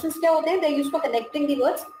 Conjunctions क्या होते हैं? They're used for connecting the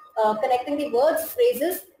words,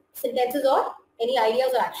 phrases, sentences or any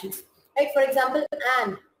ideas or actions, right? For example,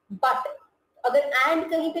 and, but. अगर and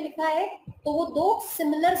कहीं पे लिखा है तो वो दो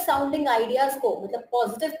सिमिलर साउंडिंग आइडियाज को मतलब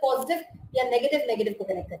पॉजिटिव या नेगेटिव को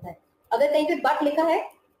कनेक्ट करता है. अगर कहीं पे but लिखा है,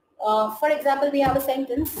 for example we have a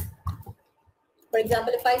sentence. For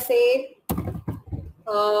example if I से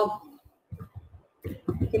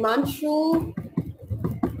Himanshu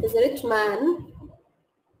is a rich man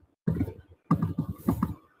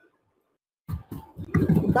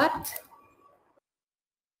but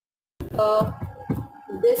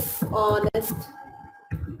dishonest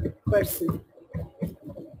person.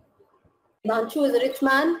 Himanshu is a rich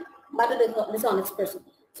man but a dishonest person.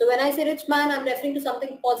 So when I say rich man, I'm referring to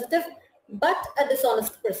something positive but a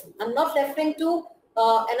dishonest person. I'm not referring to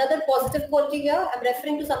another positive quality here. I'm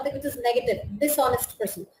referring to something which is negative, dishonest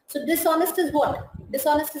person. So dishonest is what?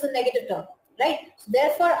 Dishonest is a negative term, right? So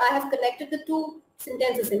therefore, I have connected the two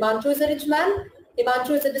sentences. Himanshu is a rich man.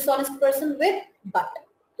 Himanshu is a dishonest person with but.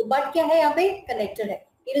 So but क्या है यहाँ पे? Connector है.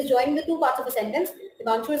 It is joining the two parts of a sentence.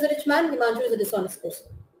 Himanshu is a rich man. Himanshu is a dishonest person.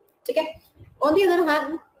 Okay. On the other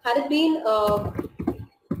hand, had it been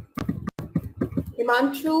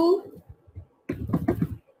Himanshu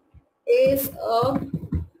is a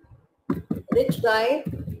rich guy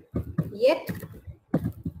yet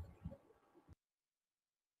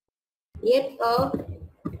a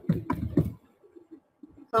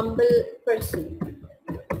humble person.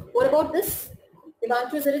 What about this?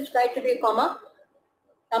 Himanshu is a rich guy to be a comma.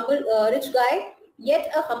 Rich guy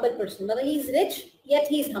yet a humble person. Now he is rich yet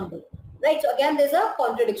he is humble. Right? So again there's a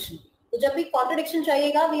contradiction. So जब भी contradiction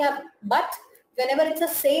चाहिएगा, we have but whenever it's a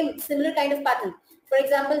similar kind of pattern. For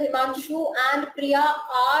example, Himanshu and Priya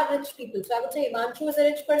are rich people. So I would say Himanshu is a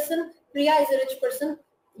rich person, Priya is a rich person,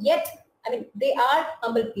 yet, I mean, they are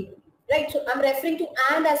humble people, right? So I'm referring to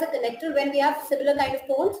and as a connector when we have similar kind of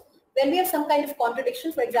tones. When we have some kind of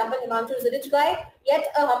contradiction, for example, Himanshu is a rich guy, yet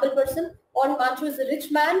a humble person, or Himanshu is a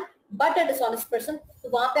rich man, but a dishonest person. So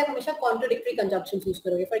वहाँ पे आप हमेशा contradictory conjunctions use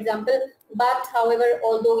करोगे. For example, but, however,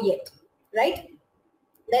 although, yet, right?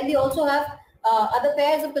 Then we also have other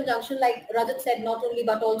pairs of conjunction like Rajat said, not only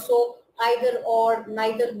but also, either or,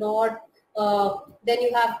 neither nor. Then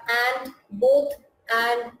you have and, both,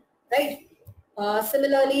 and, right?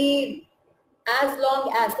 Similarly, as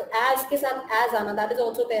long as ke saath as aana, that is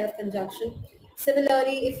also a pair of conjunction.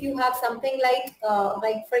 Similarly, if you have something like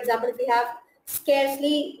for example, if we have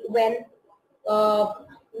scarcely, when,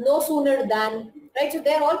 no sooner than, right? So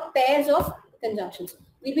they're all pairs of conjunctions.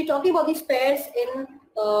 We'll be talking about these pairs in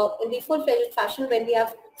the full-fledged fashion when we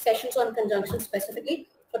have sessions on conjunctions specifically.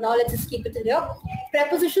 For now, let's just keep it in here.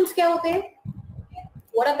 Prepositions क्या होते हैं?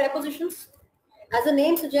 What are prepositions? As the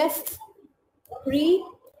name suggests, pre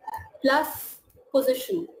plus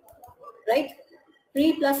position, right?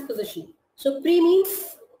 Pre plus position. So pre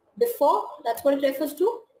means before, that's what it refers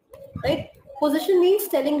to, right? Position means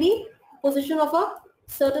telling the position of a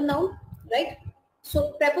certain noun, right?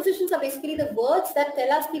 So prepositions are basically the words that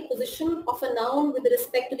tell us the position of a noun with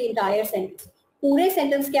respect to the entire sentence. पूरे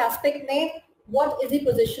sentence के aspect में what is the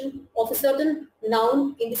position of a certain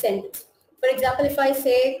noun in the sentence. For example, if I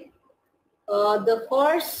say the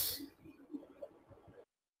horse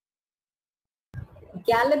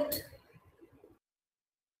galloped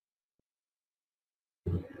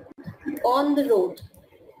on the road.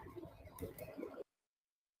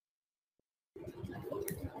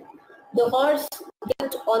 The horse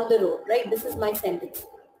galloped on the road, right? This is my sentence.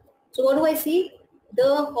 So what do I see?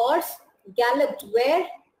 The horse galloped where?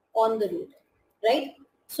 On the road, right?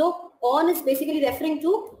 So on is basically referring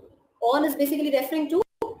to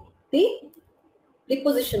the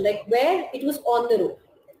position, like where it was on the road,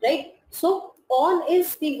 right? So on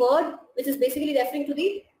is the word which is basically referring to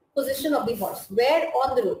the position of the horse, where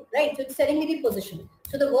on the road, right? So it's telling me the position.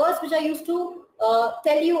 So the words which I used to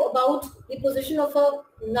tell you about the position of a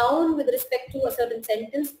noun with respect to a certain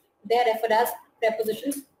sentence, they are referred as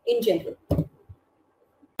prepositions in general.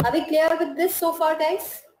 Are we clear with this so far,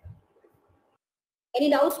 guys? Any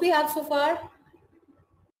doubts we have so far?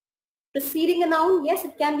 Preceding a noun? Yes,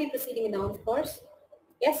 it can be preceding a noun, of course.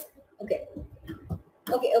 Yes? Okay.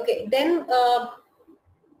 Okay. Then,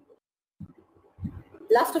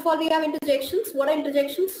 last of all, we have interjections. What are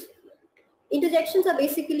interjections? Interjections are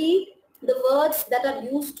basically the words that are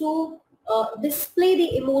used to display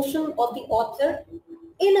the emotion of the author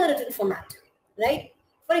in a written format, right?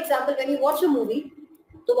 For example, when you watch a movie,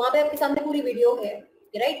 तो वहाँ पे आपके सामने पूरी video है,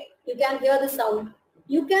 right? You can hear the sound.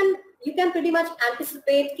 You can pretty much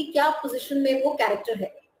anticipate कि क्या position में वो character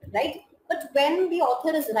है, right? But when the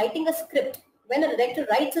author is writing a script, when a director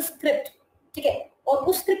writes a script, ठीक है, और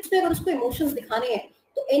उस script में अगर उसको emotions दिखाने हैं,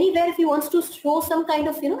 तो anywhere if he wants to show some kind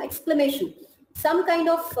of exclamation, some kind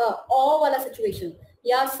of awe वाला situation,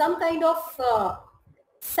 या some kind of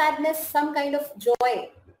sadness, some kind of joy.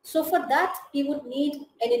 So for that, he would need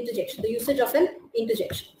an interjection, the usage of an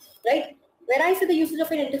interjection, right? When I say the usage of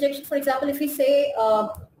an interjection, for example, if we say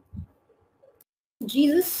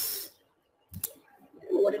Jesus,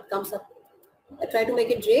 what it comes up, I try to make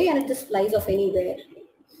it J and it just flies off anywhere.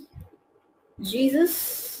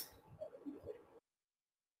 Jesus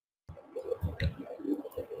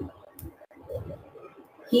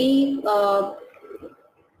he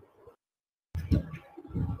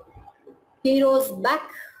rose back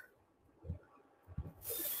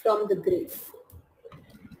from the grave,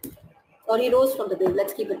 or he rose from the grave.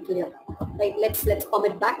 Let's keep it clear, right? Let's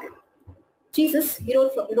comment back. Jesus, he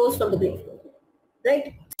rose from the grave,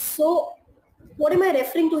 right? So what am I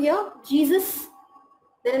referring to here? Jesus,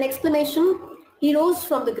 then an exclamation, he rose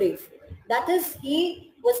from the grave. That is,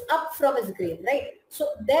 he was up from his grave, right? So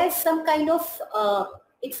there's some kind of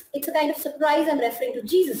it's a kind of surprise. I'm referring to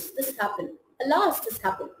Jesus, this happened. Alas, this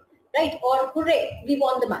happened, right? Or hooray, we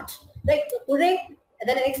won the match, right? So, hooray, and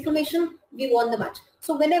then an exclamation, we won the match.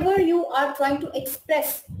 So whenever you are trying to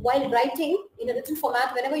express while writing in a written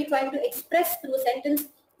format, whenever you're trying to express through a sentence,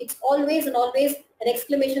 it's always an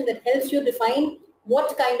exclamation that helps you define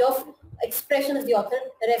what kind of expression is the author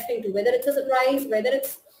referring to, whether it's a surprise, whether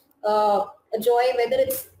it's a joy, whether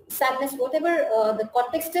it's sadness, whatever the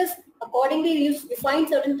context is. Accordingly, you find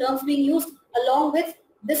certain terms being used along with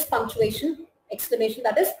this punctuation, exclamation,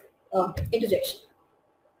 that is interjection,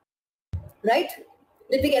 right?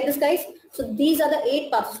 Did we get this, guys? So these are the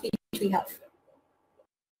 8 parts of speech we have.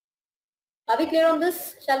 Are we clear on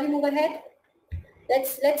this? Shall we move ahead?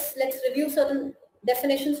 Let's review certain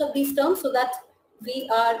definitions of these terms so that we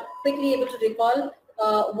are quickly able to recall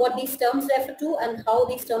what these terms refer to and how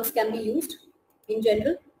these terms can be used in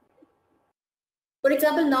general. For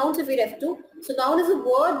example, nouns if we refer to. So noun is a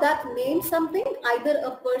word that names something, either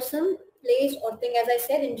a person, place or thing. As I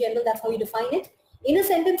said, in general, that's how you define it. In a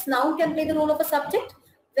sentence, noun can play the role of a subject.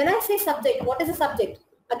 When I say subject, what is a subject?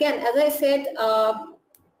 Again, as I said,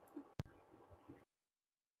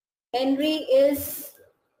 Henry is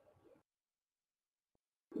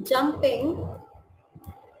jumping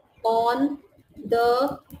on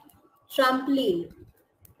the trampoline,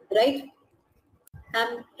 right?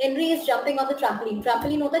 Henry is jumping on the trampoline.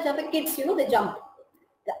 Trampoline hota hai jahan pe kids, they jump.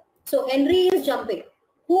 So Henry is jumping.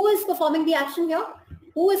 Who is performing the action here?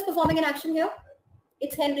 Who is performing an action here?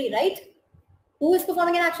 It's Henry, right? Who is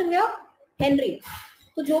performing an action here? Henry.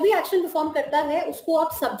 तो जो भी action perform करता है उसको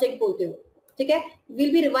आप subject बोलते हो, ठीक है?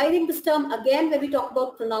 We'll be revising this term again when we talk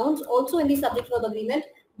about pronouns, also in the subject-verb agreement.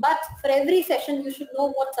 But for every session, you should know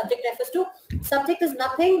what subject refers to. Subject is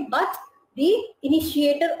nothing but the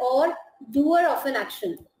initiator or doer of an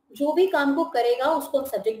action. जो भी काम को करेगा उसको हम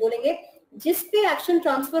subject बोलेंगे. जिस पे एक्शन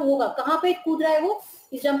ट्रांसफर होगा, कहाँ पे कूद रहा है वो,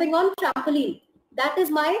 is jumping on trampoline. That is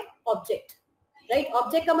my object, right?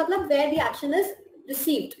 Object का मतलब where the action is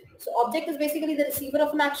received. So object is basically the receiver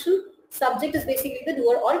of an action. Subject is basically the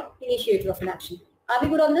doer or initiator of an action. Are we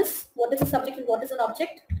good on this? What is a subject and what is an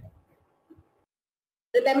object?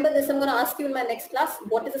 Remember this, I'm going to ask you in my next class,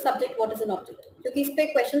 what is a subject, what is an object? क्योंकि इस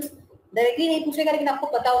पे questions directly नहीं पूछेगा, लेकिन आपको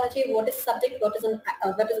पता होना चाहिए what is subject, what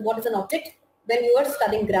is an object when you are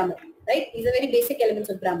studying grammar, right? These are very basic elements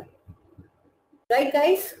of grammar. Right,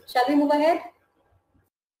 guys? Shall we move ahead?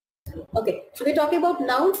 Okay, so we're talking about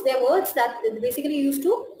nouns. They're words that basically used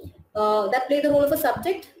to that play the role of a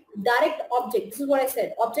subject. Direct object, this is what I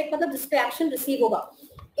said. Object मतलब जिस पे action receive होगा.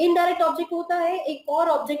 Indirect object होता है एक और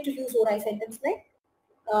object to use हो रहा है sentence में.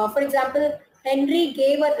 For example, Henry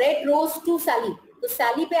gave a red rose to Sally. तो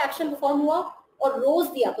Sally पे action perform हुआ और rose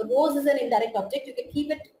दिया. तो rose is an indirect object. You can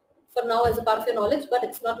keep it for now as a part of your knowledge, but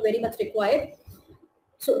it's not very much required.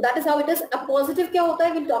 So that is how it is. A positive क्या होता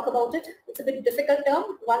है? We'll talk about it. It's a bit difficult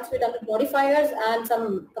term. Once we're done with modifiers and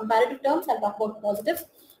some comparative terms, I'll talk about positives.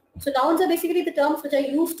 So nouns are basically the terms which are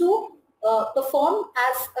used to perform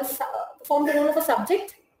the role of a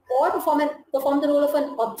subject or perform the role of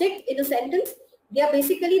an object in a sentence. They are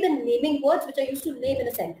basically the naming words which are used to name in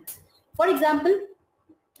a sentence. For example,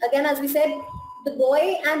 again as we said, the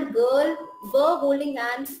boy and girl were holding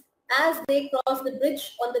hands as they crossed the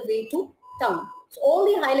bridge on the way to town. So all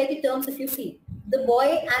the highlighted terms, if you see, the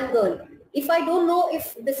boy and girl. If I don't know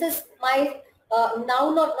if this is my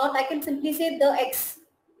noun or not, I can simply say the X.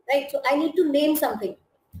 Right, so I need to name something.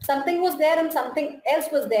 Something was there and something else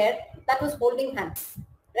was there that was holding hands.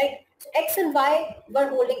 Right, so X and Y were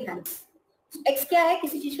holding hands. So X क्या है?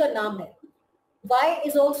 किसी चीज का नाम है. Y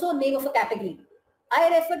is also a name of a category. I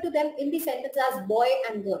refer to them in the sentence as boy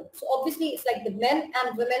and girl. So obviously it's like the men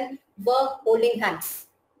and women were holding hands.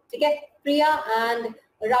 Okay, Priya and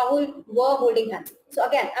Rahul were holding hands. So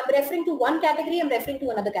again, I'm referring to one category, I'm referring to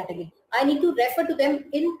another category. I need to refer to them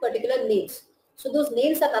in particular names. So those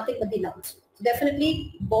names are nothing but the nouns. So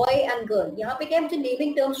definitely boy and girl. यहाँ पे क्या मुझे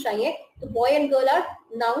naming terms चाहिए. So boy and girl are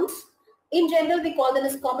nouns. In general, we call them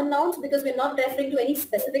as common nouns because we're not referring to any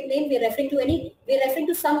specific name. We're referring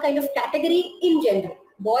to some kind of category in general.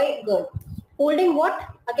 Boy, girl. Holding what?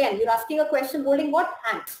 Again, you're asking a question. Holding what?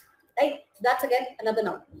 Hands. Right? So that's again another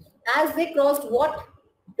noun. As they crossed what?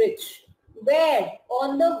 Bridge. Where?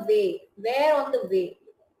 On the way. Where on the way?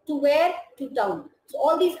 To where? To town. So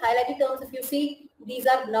all these highlighted terms, if you see, these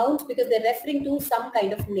are nouns because they're referring to some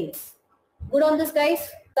kind of names. Good on this, guys?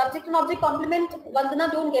 Subject and object complement. Vandana,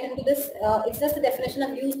 don't get into this. It's just the definition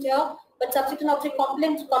I've used here. But subject and object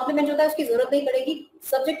complement जो होता है उसकी जरूरत नहीं पड़ेगी.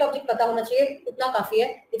 Subject object पता होना चाहिए, उतना काफी है.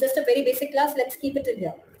 It's just a very basic class. Let's keep it in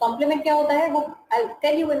here. Complement क्या होता है? वो I'll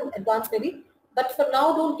tell you in advance maybe. But for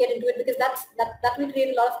now, don't get into it because that will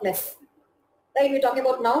create a lot of mess. Right? We're talking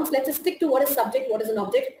about nouns. Let's just stick to what is subject, what is an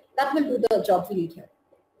object. That will do the job we need here.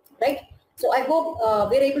 Right? So I hope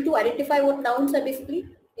we're able to identify what nouns are basically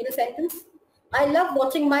in a sentence. I love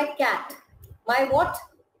watching my cat. My what?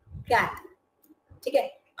 Cat. Okay.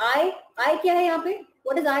 I क्या है यहाँ पे?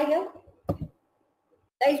 What is I here?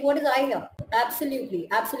 Guys, what is I here? Absolutely,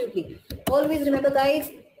 absolutely. Always remember, guys,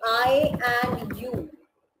 I and you.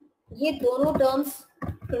 ये दोनों terms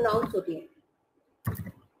pronouns होती हैं.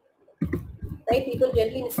 Right? People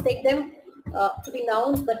generally mistake them to be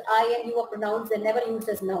nouns, but I and you are pronouns. They're never used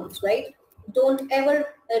as nouns, right? Don't ever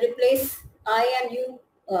replace I and you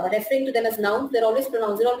referring to them as nouns. They're always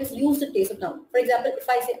pronouns. They're always used in place of noun. For example, if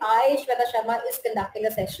I say I, Shweta Sharma, is conducting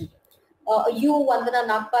a session. You, Vandana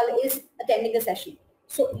Nagpal, is attending a session.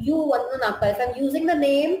 So you, Vandana Nagpal, if I'm using the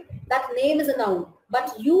name, that name is a noun,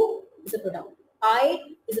 but you is a pronoun. I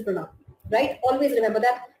is a pronoun, right? Always remember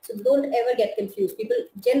that. So don't ever get confused. People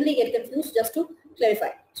generally get confused, just to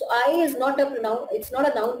clarify. So I is not a pronoun. It's not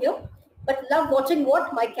a noun here. But love watching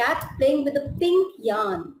what? My cat playing with a pink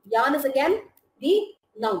yarn. Yarn is again the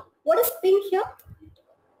noun. What is pink here?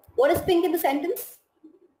 What is pink in the sentence?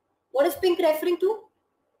 What is pink referring to?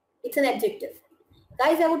 It's an adjective.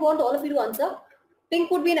 Guys, I would want all of you to answer. Pink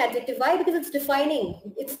would be an adjective. Why? Because it's defining.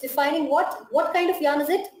 It's defining what? What kind of yarn is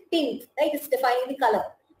it? Pink, right? It's defining the color.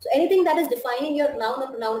 So anything that is defining your noun or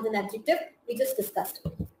pronoun is an adjective. We just discussed,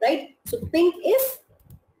 right? So pink is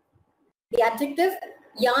the adjective.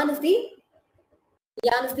 Yarn is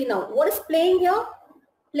the noun. What is playing here?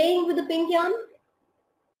 Playing with the pink yarn.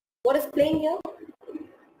 What is playing here?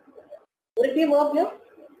 Would it be a verb here?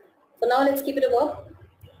 So now let's keep it a verb.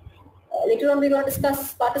 Later on we're going to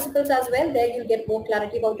discuss participles as well. There you'll get more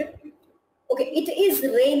clarity about it. Okay, it is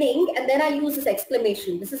raining, and then I use this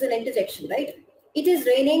exclamation. This is an interjection, right? It is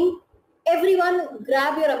raining. Everyone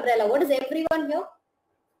grab your umbrella. What is everyone here?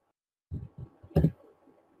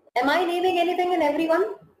 Am I naming anything in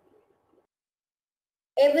everyone?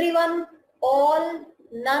 Everyone, all,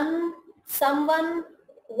 none, someone,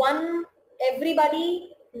 one,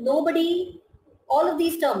 everybody, nobody, all of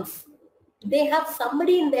these terms, they have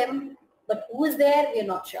somebody in them, but who is there, we are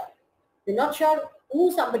not sure. We're not sure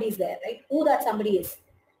who somebody is there, right? Who that somebody is.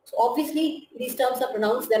 So obviously these terms are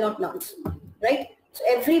pronouns, they're not nouns, right? So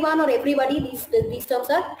everyone or everybody, these terms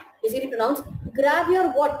are basically pronouns. Grab your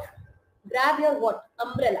what? Grab your what?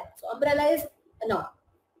 Umbrella. So umbrella is a noun.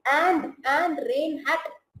 And rain hat.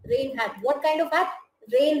 Rain hat. What kind of hat?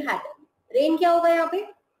 Rain hat. Rain क्या होगा यहाँ पे?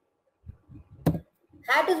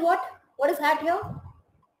 Hat is what? What is hat here?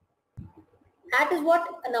 Hat is what?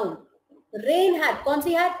 A noun. Rain hat. कौन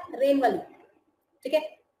सी hat? Rain वाली. ठीक है?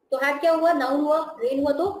 तो hat क्या हुआ? Noun हुआ. Rain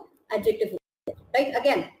हुआ तो adjective हुआ. Right?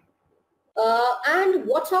 Again. And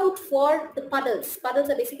watch out for the puddles. Puddles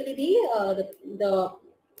are basically the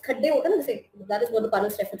khadde होता है ना जैसे. That is what the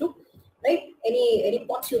puddles refer to. Right? Any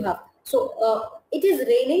pots you have. So it is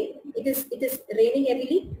raining. It is raining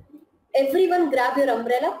heavily. Everyone grab your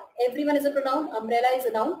umbrella. Everyone is a pronoun. Umbrella is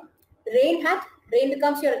a noun. Rain hat. Rain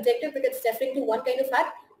becomes your adjective because it's referring to one kind of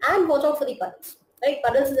hat. And watch out for the puddles. Right?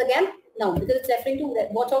 Puddles is again noun because it's referring to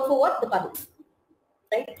watch out for what? The puddles.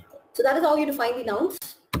 Right? So that is how you define the nouns.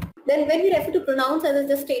 Then when we refer to pronouns, as I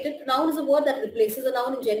just stated, pronoun is a word that replaces a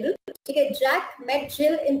noun in general. Okay, Jack met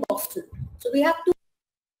Jill in Boston. So we have two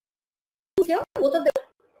here, both of them.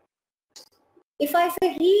 If I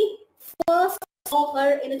say he first saw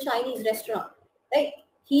her in a Chinese restaurant, right?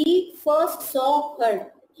 He first saw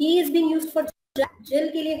her. He is being used for Jack.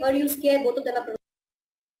 Jill के लिए her use किया है, both of them are pronouns.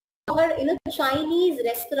 Saw her in a Chinese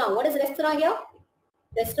restaurant. What is restaurant here?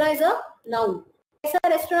 Restaurant is a noun. कैसा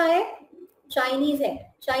restaurant है? Chinese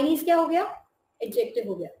है. Chinese क्या हो गया? Adjective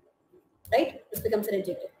हो गया. Right? This becomes an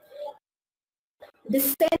adjective.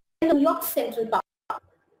 Descend on New York Central Park.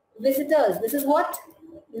 Visitors. This is what?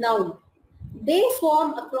 Noun. They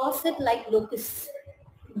swarm across it like locusts.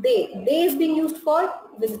 They is being used for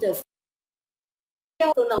visitors.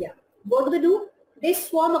 What do they do? They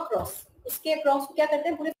swarm across. उसके across क्या करते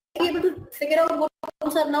हैं? पूरे be able to figure out what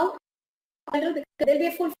nouns are now. There will be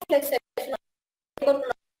a full-fledged session about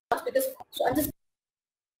pronouns because so I'm just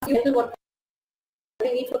what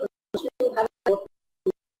we need for pronouns to have.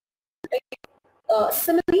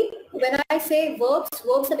 Similarly, when I say verbs,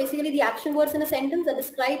 verbs are basically the action words in a sentence that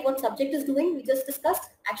describe what subject is doing. We just discussed.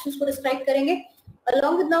 Actions को describe करेंगे.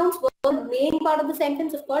 Along with nouns, verb main part of the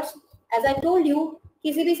sentence, of course. As I told you,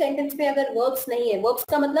 किसी भी sentence में अगर verbs नहीं है, verbs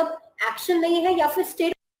का मतलब action नहीं है या फिर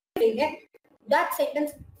state नहीं है, that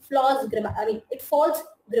sentence flaws I mean, it falls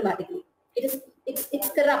grammatically. It's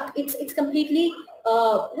corrupt. It's completely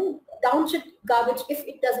down shit garbage if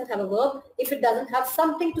it doesn't have a verb, if it doesn't have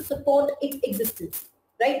something to support its existence,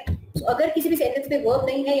 right? So अगर किसी भी sentence में verb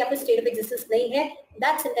नहीं है या फिर state of existence नहीं है,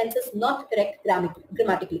 that sentence is not correct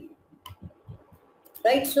grammatically,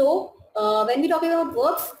 right? So when we talk about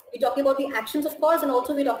verbs, we talk about the actions, of course, and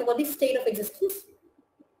also we talk about the state of existence.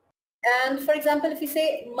 And for example, if we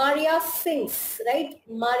say Maria sings, right?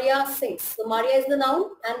 Maria sings. So Maria is the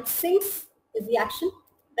noun and sings is the action,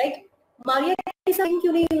 right? Maria sings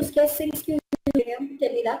क्यों नहीं use किया? Sings क्यों नहीं है?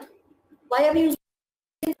 Tell me that. Why are we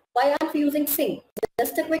using? Why aren't we using sing?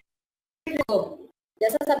 Just a quick verb.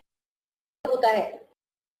 जैसा सब होता है.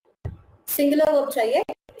 Singular verb चाहिए.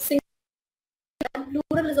 And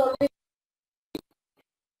plural is always.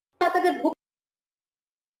 अगर book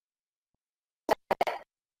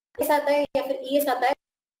आता है या फिर ES आता है,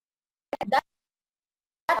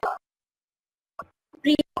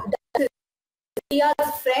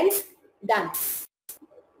 Priya's friends dance.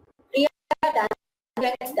 Priya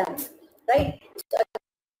dance, right? So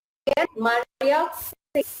again, Maria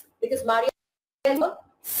sings because Maria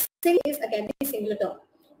sing is again the singular term.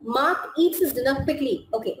 Mark eats his dinner quickly.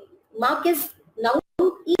 Okay, Mark is noun.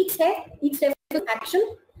 Eats है, eats refers to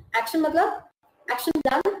action. Action मतलब action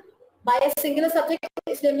done by a singular subject.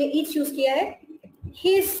 इसलिए हमने each use किया है.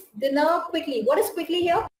 His dinner quickly. What is quickly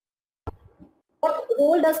here? What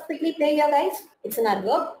role does quickly play here, guys? It's an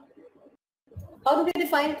adverb. How do we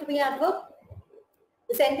define it to be an adverb?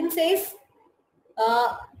 The sentence says,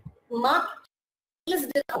 Mark eats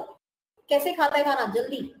dinner. कैसे खाता है खाना?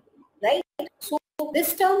 जल्दी, right? So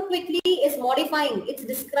this term quickly is modifying. It's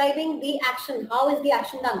describing the action. How is the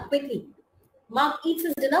action done? Quickly. Mark eats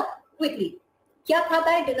his dinner quickly. क्या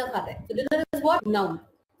खाता है? Dinner खाता है. So dinner is what? Noun.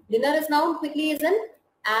 Dinner is noun. Quickly is an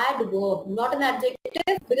adverb, not an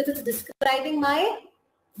adjective, because it's describing my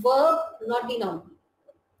verb, not the noun.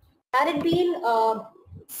 Had it been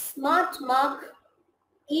smart Mark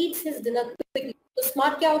eats his dinner quickly. So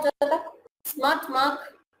smart क्या हो जाता था? Smart Mark.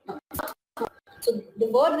 So the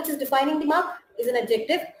word which is defining the mark is an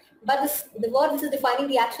adjective, but the word which is defining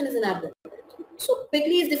the action is an adverb. So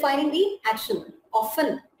quickly is defining the action.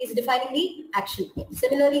 Often is defining the action.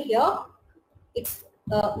 Similarly here, it's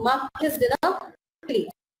Mark his dinner quickly.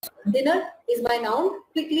 Dinner is my noun.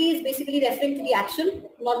 Quickly is basically referring to the action,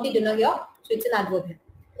 not the dinner here. So it's an adverb here.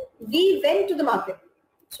 We went to the market.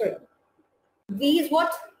 Sorry. We is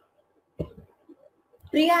what?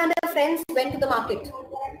 Priya and her friends went to the market.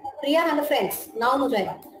 Priya and her friends. Noun हो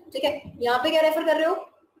जाएगा. ठीक है? यहाँ पे क्या refer कर रहे हो?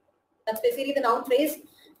 That's basically the noun phrase.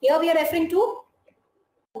 Here we are referring to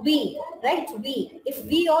we, right? We. If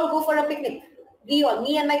we all go for a picnic, we all,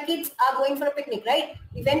 me and my kids are going for a picnic, right?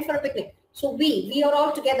 We went for a picnic. So we are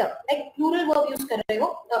all together. Like plural verb use कर रहे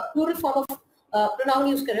हो, plural form of pronoun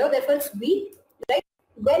use कर रहे हो. Therefore it's we, right?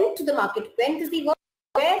 Went to the market. Went is the verb.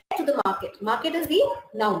 Where to the market? Market is the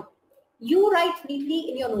noun. You write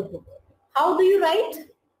neatly in your notebook. How do you write?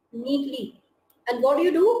 Neatly. And what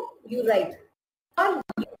do? You write. Noun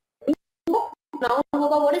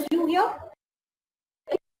hoga. What is you here?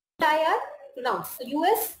 I are pronouns. So you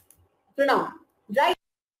is pronoun. Write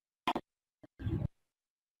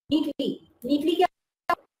neatly. Neatly क्या?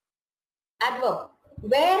 Adverb.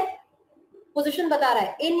 Where? Position बता रहा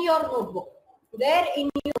है. In your notebook. Where in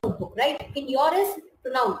your notebook, right? In your is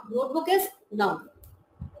pronoun. Notebook is noun.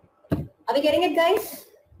 Are we getting it, guys?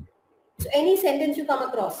 So any sentence you come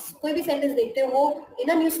across, कोई भी sentence देखते हो, in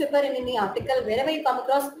a newspaper, in any article, wherever you come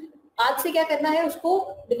across, आज से क्या करना है, उसको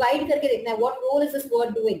divide करके देखना है. What role is this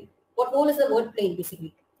word doing? What role is the word playing,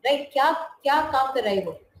 basically, right? क्या काम कर रहा है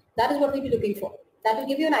वो? That is what we'll be looking for. That will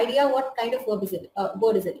give you an idea what kind of verb is it,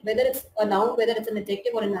 word is it, whether it's a noun, whether it's an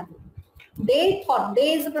adjective or an adverb. They thought.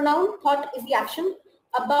 They is the pronoun. Thought is the action.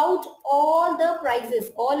 About all the prizes.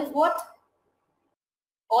 All is what?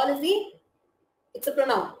 All is the. It's a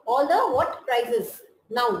pronoun. All the what? Prizes.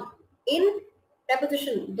 Noun. In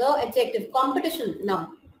preposition, the adjective. Competition.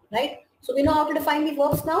 Noun. Right? So we know how to define the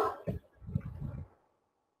verbs now.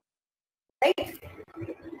 Right?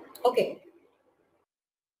 Okay.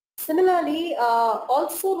 Similarly,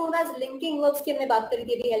 also known as linking verbs की हमने बात करी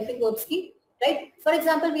थी अभी, helping verbs की. Right? For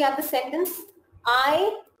example, we have the sentence,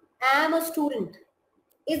 I am a student.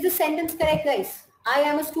 Is this sentence correct, guys? I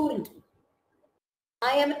am a student.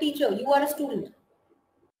 I am a teacher. You are a student.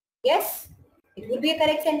 Yes, it would be a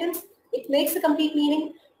correct sentence. It makes a complete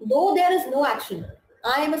meaning, though there is no action.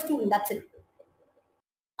 I am a student. That's it.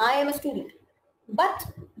 I am a student. But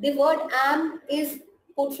the word am is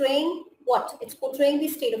portraying what? It's portraying the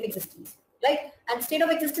state of existence. Right? And state of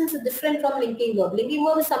existence is different from linking verb. Linking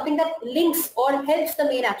verb is something that links or helps the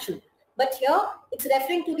main action. But here it's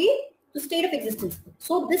referring to the state of existence.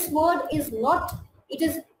 So this word is not, it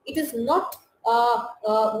is not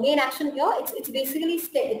main action here. It's basically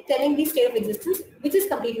telling the state of existence, which is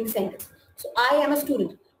completing the sentence. So I am a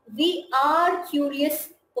student. We are curious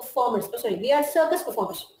performers. Oh, sorry, we are circus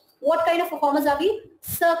performers. What kind of performers are we?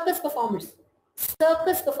 Circus performers.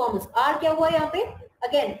 Circus performers. R क्या हुआ यहाँ पे?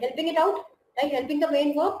 Again, helping it out. Right, helping the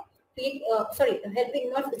main verb.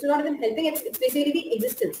 Helping, not, it's not even helping, it's basically the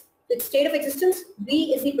existence. So it's state of existence.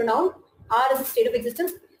 V is the pronoun. R is the state of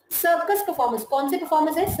existence. Circus performers. कौन से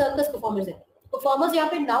performers है? Circus performers है. Performers यहाँ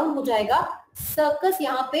पे noun हो जाएगा. Circus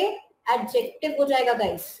यहाँ पे adjective हो जाएगा,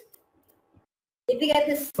 guys. Did we get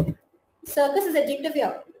this? Circus is adjective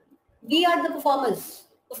here. We are the performers.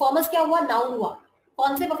 Performers क्या हुआ? Noun हुआ.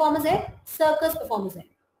 कौन से performers है? Circus performers है.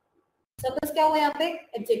 Circus क्या हुआ यहाँ पे?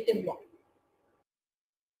 Adjective हुआ.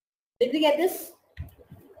 Did we get this?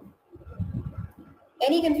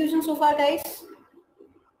 Any confusion so far, guys?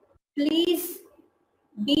 Please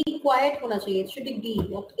be quiet होना चाहिए. It should be be.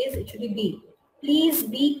 What is it? Should be be. Please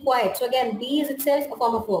be quiet. So again, be is itself a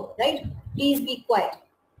form of verb, right? Please be quiet.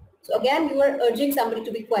 So again, you are urging somebody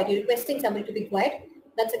to be quiet. You're requesting somebody to be quiet.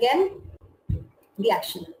 That's again the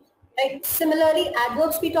action, right? Similarly,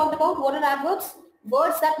 adverbs we talked about. What are adverbs?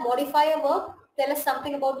 Words that modify a verb, tell us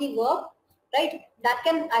something about the verb, right? That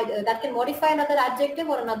can modify another adjective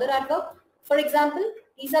or another adverb. For example,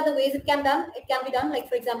 these are the ways it can be done. Like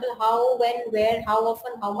for example, how, when, where, how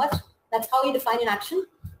often, how much. That's how you define an action.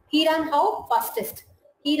 He ran how? Fastest.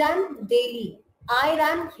 He ran daily. I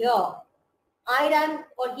ran here. I ran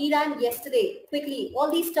or he ran yesterday, quickly.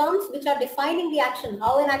 All these terms which are defining the action.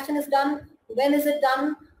 How an action is done, when is it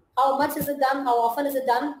done, how much is it done, how often is it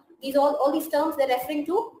done. These all these terms, they're referring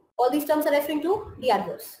to All these terms are referring to the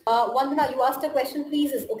adverbs. Vandana, you asked a question,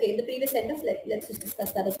 please is, okay, in the previous sentence, let's just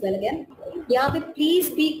discuss that as well again. यहाँ पे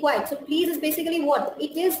please be quiet. So please is basically what?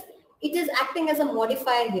 It is acting as a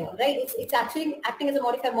modifier here, right? It's actually acting as a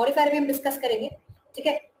modifier. Modifier भी हम discuss करेंगे, ठीक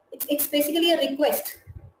है? It's basically a request.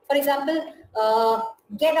 For example,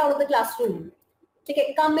 get out of the classroom.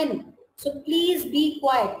 Okay, come in. So please be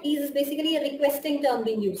quiet. Please is basically a requesting term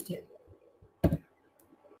being used here.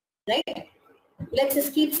 Right? Let's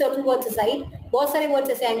just keep certain words aside. बहुत सारे words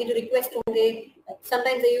ऐसे आएंगे जो request होंगे.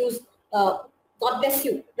 Sometimes they use God bless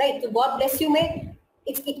you. Right? So God bless you में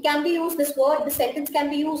it can be used, this word, the sentence can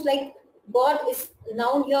be used like God is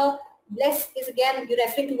noun here. Bless is again, you're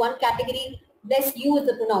referring to one category. Bless you is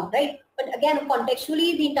the pronoun, right? But again,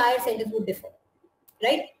 contextually, the entire sentence would differ,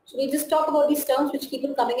 right? So we just talk about these terms which keep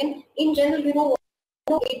on coming in. In general, you know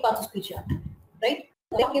what 8 parts of speech are, right?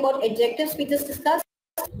 Talking about adjectives, we just discussed.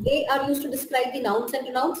 They are used to describe the nouns and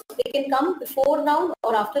pronouns. They can come before noun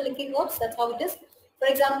or after linking verbs. That's how it is. For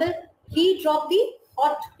example, he dropped the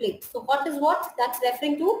hot plate. So hot is what? That's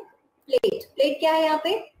referring to plate. Plate क्या है यहाँ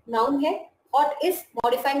पे? Noun है. Hot is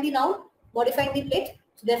modifying the noun, modifying the plate.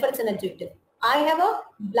 So therefore, it's an adjective. I have a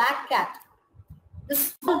black cat. The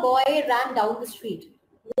small boy ran down the street.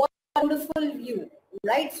 What a beautiful view,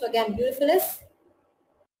 right? So again, beautiful is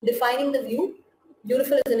defining the view.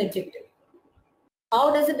 Beautiful is an adjective.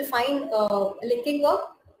 How does it define a linking verb?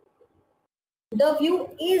 The view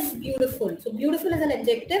is beautiful. So beautiful is an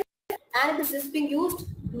adjective and it is just being used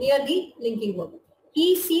near the linking verb.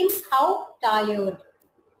 He seems how tired.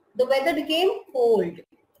 The weather became cold.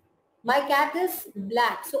 My cat is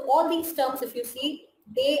black. So all these terms, if you see,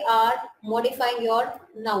 they are modifying your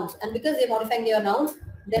nouns. And because they're modifying your nouns,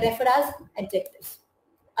 they're referred as adjectives.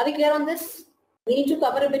 Are we clear on this? We need to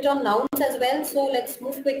cover a bit on nouns as well. So let's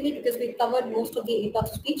move quickly because we've covered most of the 8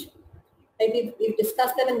 parts of speech. Right? We've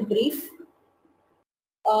discussed them in brief.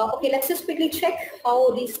 Okay, let's just quickly check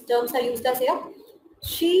how these terms are used as here.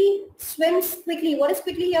 She swims quickly. What is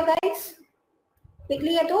quickly here, guys?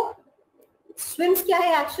 Quickly है तो swims क्या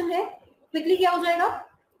है? Action है. Quickly क्या हो जाएगा?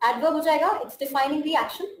 Adverb हो जाएगा. It's defining the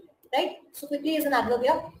action, right? So quickly is an adverb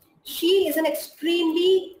here. She is an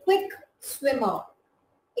extremely quick swimmer.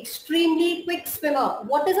 Extremely quick swimmer.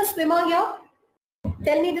 What is a swimmer here?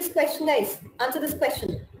 Tell me this question, guys. Answer this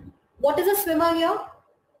question. What is a swimmer here?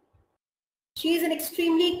 She is an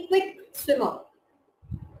extremely quick swimmer.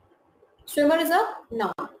 Swimmer is a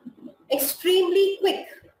noun. Extremely quick.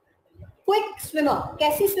 Quick swimmer.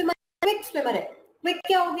 कैसी swimmer? Quick swimmer है. Quick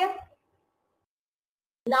क्या हो गया?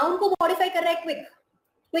 Noun को modify कर रहा है quick.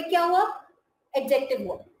 Quick क्या हुआ? Adjective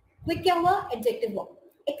हुआ. Quick क्या हुआ? Adjective हुआ.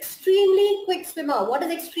 Extremely quick swimmer. What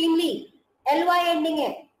is extremely? ly ending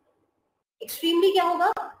है. Extremely क्या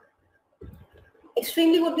होगा?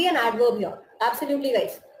 Extremely would be an adverb here. Absolutely,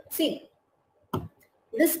 guys. See,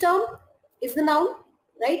 this term is the noun,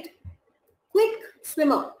 right? Quick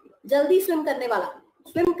swimmer. जल्दी swim करने वाला.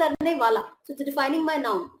 Swim करने वाला. So it's defining my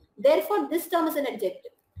noun. Therefore, this term is an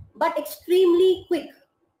adjective. But extremely quick.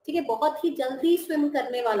 ठीक है, बहुत ही जल्दी swim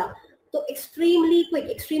करने वाला. तो extremely quick.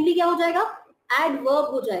 Extremely क्या हो जाएगा?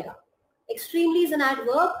 Adverb हो जाएगा. Extremely is an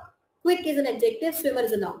adverb. Quick is an adjective. Swimmer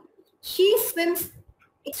is a noun. She swims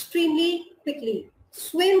extremely quickly.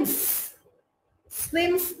 Swims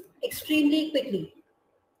extremely quickly.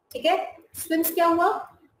 ठीक है? Swims क्या हुआ?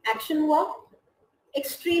 Action हुआ.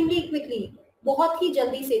 Extremely quickly. बहुत ही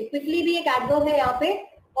जल्दी से. Quickly भी एक adverb है यहाँ पे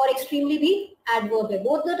और extremely भी adverb है.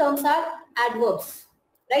 Both the terms are adverbs.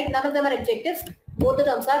 Right? None of them are adjectives. Both the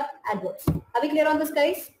terms are adverbs. Are we clear on this,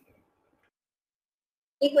 guys?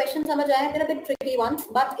 एक question समझ आया? They're a bit tricky ones,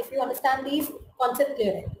 but if you understand these, concept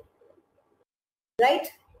clear है.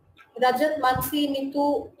 Right? Rajat, Mansi,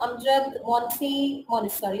 Nitu, Amjad, Monsi,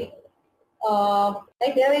 sorry.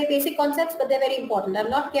 Right, they are very basic concepts, but they're very important. I've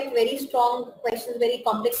not kept very strong questions, very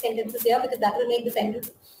complex sentences here because that will make the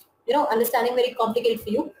sentence, understanding very complicated for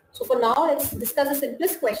you. So for now, let's discuss the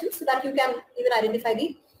simplest questions so that you can even identify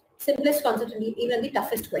the simplest concepts and even the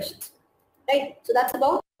toughest questions. Right? So that's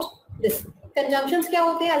about this. Conjunctions kya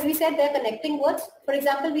hote hain? As we said, they're connecting words. For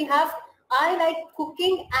example, we have I like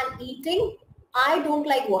cooking and eating. I don't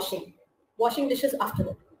like washing dishes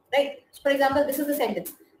afterward. Right? So for example, this is the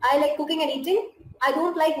sentence. I like cooking and eating. I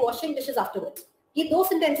don't like washing dishes afterwards. ये दो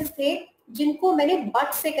sentences थे जिनको मैंने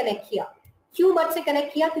but से connect किया. क्यों but से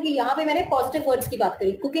connect किया? क्योंकि यहाँ पे मैंने positive words की बात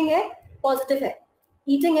करी. Cooking है, positive है.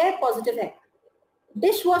 Eating है, positive है.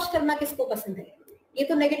 Dish wash करना किसको पसंद है? ये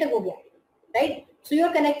तो negative हो गया, right? So you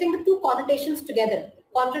are connecting the two connotations together.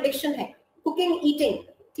 Contradiction है. Cooking, eating.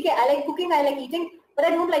 ठीक है? I like cooking, I like eating, but I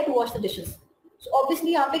don't like to wash the dishes. So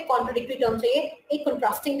obviously यहाँ पे contradictory term चाहिए, एक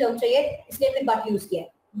contrasting term चाहिए, इसलिए हमने but use किया है.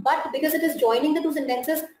 but because it is joining the two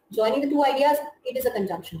sentences, joining the two ideas, it is a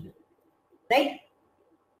conjunction, right?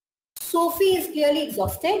 Sophie is clearly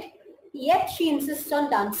exhausted, yet she insists on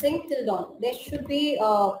dancing till dawn. There should be,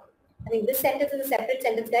 I mean, this sentence is a separate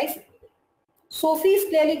sentence, guys. Sophie is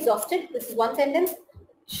clearly exhausted. This is one sentence.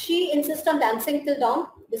 She insists on dancing till dawn.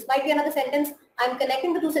 This might be another sentence. I'm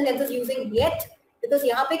connecting the two sentences using yet because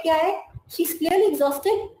यहाँ पे क्या है? She's clearly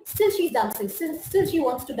exhausted. Still she's dancing. Still she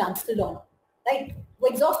wants to dance till dawn, right? वो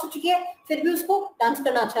exhaust हो चुकी है, फिर भी उसको dance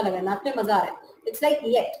करना अच्छा लगा, नाचने मजा आ रहा है. It's like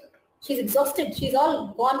yet. She's exhausted. She's all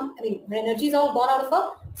gone. I mean, her energy is all gone out of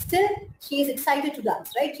her. Still, she is excited to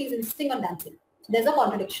dance, right? She's insisting on dancing. So there's a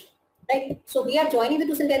contradiction, right? So we are joining the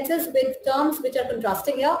two sentences with terms which are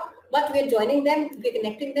contrasting here, but we are joining them, we're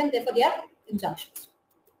connecting them, therefore they are conjunctions,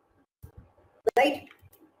 right?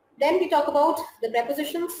 Then we talk about the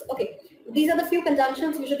prepositions. Okay, these are the few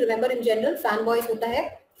conjunctions you should remember in general. Fanboys hota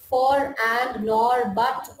hai, for, and, nor,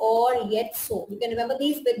 but, or, yet, so. You can remember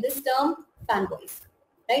these with this term, fanboys,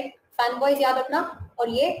 right? Fanboys याद रखना और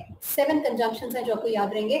ये 7 conjunctions हैं जो आपको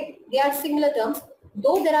याद रहेंगे. They are similar terms.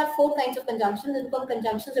 Though there are 4 kinds of conjunctions, इनको हम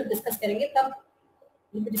conjunctions जब discuss करेंगे तब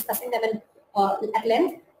we'll be discussing them at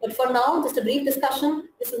length. But for now, just a brief discussion.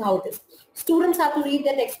 This is how it is. Students have to read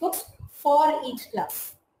their textbooks for each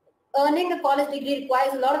class. Earning a college degree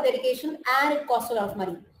requires a lot of dedication and it costs a lot of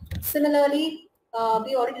money. Similarly,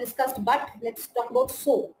 we already discussed, but let's talk about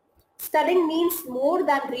so. Studying means more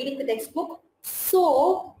than reading the textbook.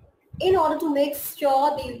 So, in order to make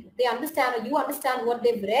sure they understand or you understand what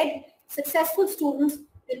they've read, successful students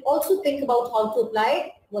will also think about how to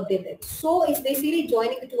apply what they've read. So it's basically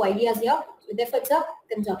joining the two ideas here. So therefore it's a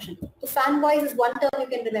conjunction. So fanboys is one term you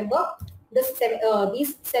can remember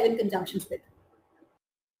these 7 conjunctions with,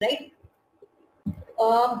 right?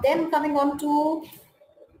 Then coming on to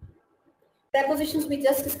prepositions we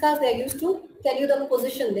just discussed, they are used to tell you the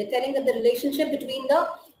position. They're telling that the relationship between the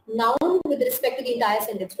noun with respect to the entire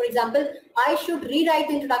sentence. For example, I should rewrite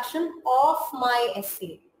the introduction of my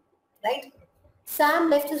essay, right? Sam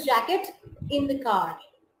left his jacket in the car.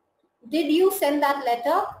 Did you send that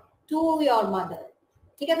letter to your mother?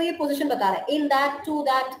 ठीक है, तो ये position बता रहा है. In that, to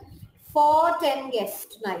that, for 10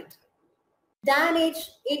 guests tonight. Dan ate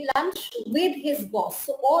lunch with his boss.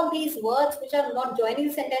 So all these words which are not joining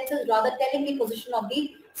the sentences, rather telling the position of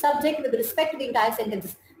the subject with respect to the entire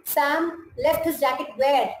sentences. Sam left his jacket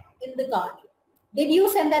where? In the car. Did you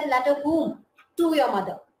send that letter whom? To your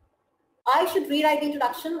mother. I should rewrite the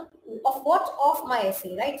introduction of what? Of my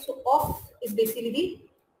essay, right? So of is basically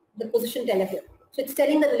the position teller here. So it's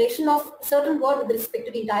telling the relation of a certain word with respect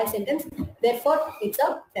to the entire sentence. Therefore, it's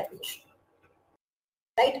a preposition,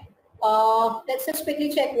 right? Let's just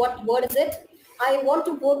quickly check what word is it. I want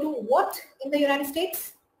to go to what in the United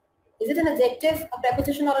States? Is it an adjective, a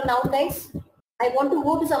preposition, or a noun, guys? I want to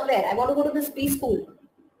go to somewhere. I want to go to this B school.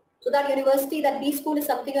 So that university, that B school is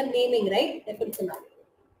something you're naming, right? Therefore, it's a noun.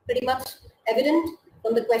 Pretty much evident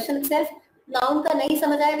from the question itself. Noun ka nahi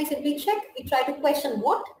samajh aaya, we simply check. We try to question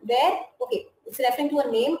what, where. Okay, it's referring to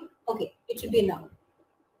a name. Okay, it should be a noun,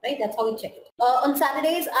 right? That's how we check it. On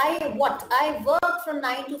Saturdays, I work from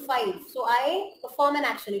 9 to 5. So I perform an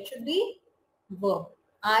action. It should be verb.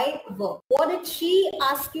 I work. What did she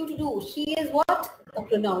ask you to do? She is what? A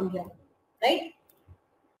pronoun here, right?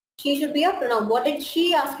 She should be a pronoun. What did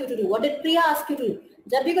she ask you to do? What did Priya ask you to do?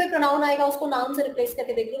 जब भी कोई pronoun आएगा उसको noun से replace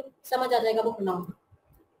करके देख लो, समझ आ जाएगा वो pronoun.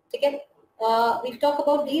 ठीक है? We'll talk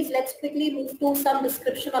about these. Let's quickly move to some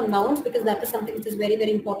description on nouns because that is something which is very,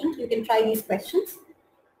 very important. You can try these questions.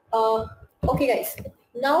 Okay, guys.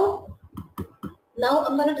 Now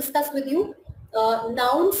I'm going to discuss with you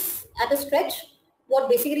nouns at a stretch. What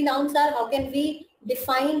basically nouns are, how can we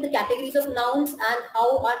define the categories of nouns and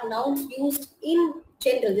how are nouns used in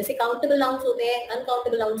general. जैसे countable nouns होते हैं,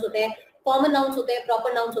 uncountable nouns होते हैं, common nouns होते हैं,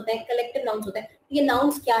 proper nouns होते हैं, collective nouns होते हैं. ये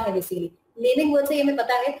nouns क्या है basically? Naming word से ये हमें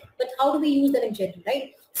पता है, but how do we use them in general,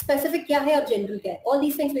 right? Specific क्या है और general क्या है? All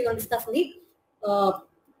these things we're going to discuss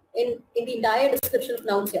in the entire description of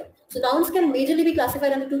nouns here. So nouns can majorly be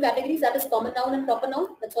classified under 2 categories, that is common noun and proper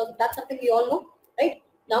noun. That's something we all know, right?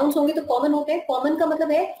 Nouns होंगे तो common होते हैं. Common का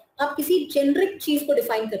मतलब है आप किसी generic चीज को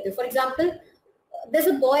define करते हो. For example, there's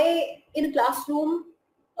a boy in a classroom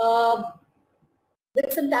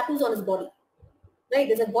with some tattoos on his body, right?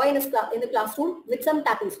 There's a boy in the classroom with some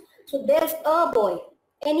tattoos. So there's a boy,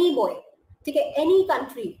 any boy, okay, any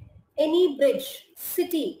country, any bridge,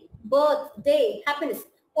 city, birth, day, happiness.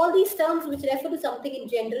 All these terms which refer to something in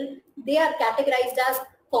general, they are categorized as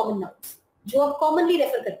common nouns. जो आप commonly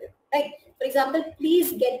refer करते हो, right? For example,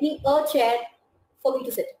 please get me a chair for me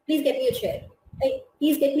to sit. Please get me a chair. Right?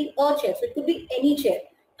 Please get me a chair. So it could be any chair.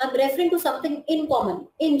 I'm referring to something in common,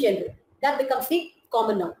 in general. That becomes the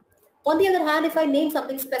common noun. On the other hand, if I name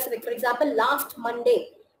something specific, for example, last Monday,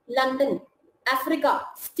 London, Africa,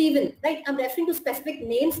 Stephen, right? I'm referring to specific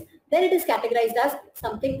names, then it is categorized as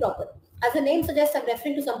something proper. As the name suggests, I'm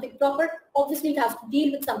referring to something proper. Obviously, it has to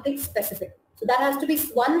deal with something specific. So that has to be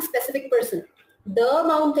one specific person. The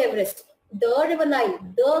Mount Everest, the River Nile,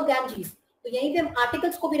 the Ganges. तो यहीं पे हम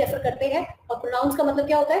articles को भी refer करते हैं और pronounce का मतलब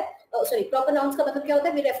क्या होता है, सॉरी प्रॉपर नाउन्स का मतलब क्या होता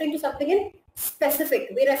है, we referring to something in specific,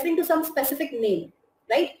 we referring to some specific name,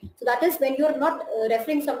 right? So that is when you are not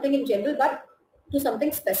referring something in general but to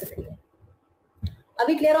something specific. Are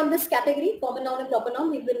we clear on this category, common noun and proper noun?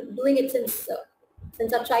 We've been doing it since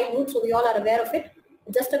our childhood, so we all are aware of it.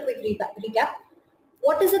 Just a quick recap.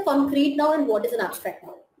 What is a concrete noun and what is an abstract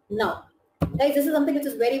noun? Now, guys, this is something which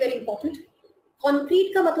is very, very important.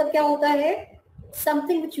 Concrete का मतलब क्या होता है?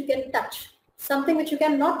 Something which you can touch, something which you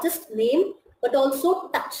can not just name but also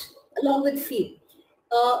touch along with feel.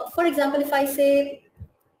 For example, if I say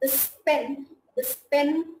this pen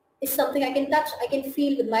is something I can touch, I can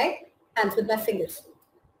feel with my hands, with my fingers.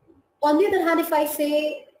 On the other hand, if I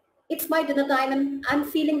say it's my dinner time and I'm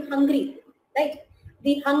feeling hungry, right?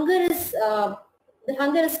 The hunger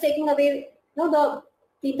is taking away, the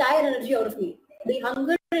entire energy out of me. The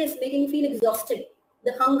hunger is making me feel exhausted.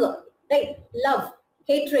 The hunger, right? Love,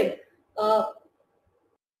 hatred,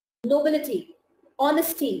 nobility,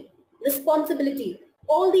 honesty, responsibility,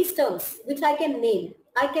 all these terms which I can name,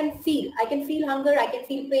 I can feel hunger, I can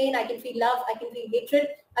feel pain, I can feel love, I can feel hatred,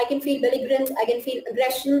 I can feel belligerence, I can feel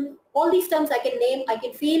aggression. All these terms I can name, I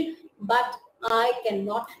can feel, but I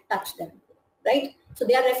cannot touch them, right? So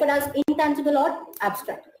they are referred as intangible or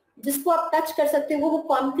abstract. जिसको आप touch कर सकते हो वो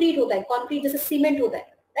concrete होता है, concrete जैसे cement होता है,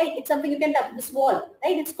 right? It's something you can touch. This wall,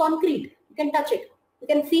 right? It's concrete. You can touch it. You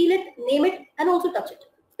can feel it, name it, and also touch it.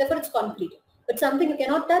 Therefore, it's concrete. But something you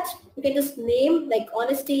cannot touch, you can just name, like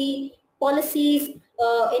honesty, policies,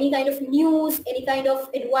 any kind of news, any kind of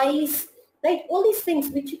advice, right? All these things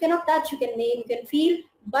which you cannot touch, you can name, you can feel,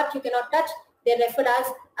 but you cannot touch. They're referred as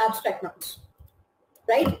abstract nouns,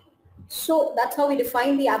 right? So that's how we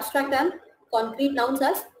define the abstract and concrete nouns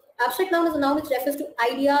as. Abstract noun is a noun which refers to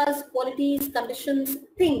ideas, qualities, conditions,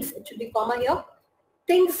 things. It should be comma here.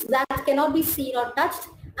 Things that cannot be seen or touched,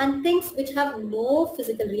 and things which have no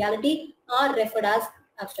physical reality are referred as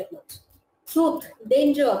abstract nouns. Truth,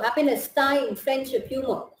 danger, happiness, time, friendship,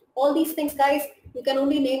 humor. All these things, guys, you can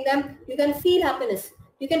only name them. You can feel happiness.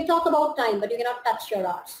 You can talk about time, but you cannot touch your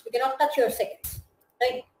hours. You cannot touch your seconds,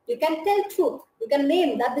 right? You can tell truth. You can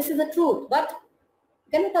name that this is the truth, but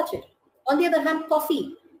you cannot touch it. On the other hand,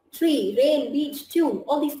 coffee, tree, rain, beach, tune,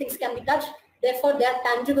 all these things can be touched. Therefore, they are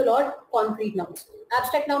tangible or concrete nouns.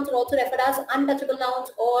 Abstract nouns are also referred as untouchable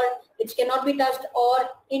nouns, or which cannot be touched, or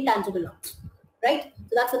intangible nouns, right?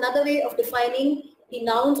 So that's another way of defining the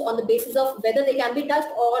nouns on the basis of whether they can be touched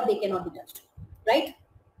or they cannot be touched, right?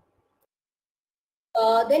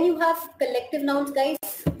 Then you have collective nouns, guys.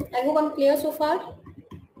 I hope I'm clear so far.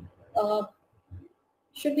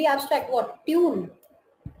 Should be abstract. What? Tune.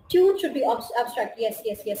 Tune should be abstract. Yes.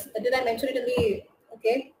 Did I mention it in the,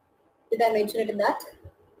 okay. Did I mention it in that?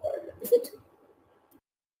 Is it?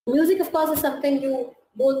 Music, of course, is something you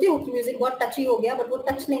बोलते हो कि music बहुत touchy हो गया, but वो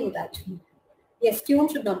touch नहीं होता actually. Yes, tune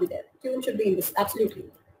should not be there. Tune should be in this, absolutely.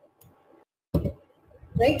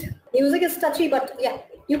 Right? Music is touchy, but yeah,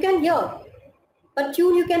 you can hear. But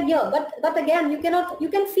tune you can hear. But again, you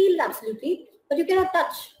can feel absolutely, but you cannot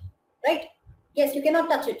touch. Right? Yes, you cannot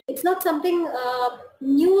touch it. It's not something,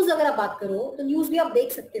 news अगर आप बात करो, तो news भी आप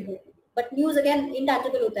देख सकते हो. But news again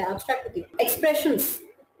intangible होता है, abstract होती है. Expressions.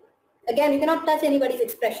 Again, you cannot touch anybody's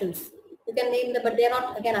expressions. You can name them, but they are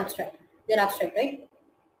not, again, abstract. They're abstract, right?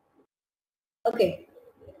 Okay.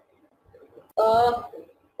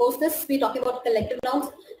 Post this, we're talking about collective nouns.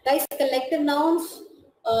 Guys, collective nouns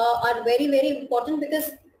are very, very important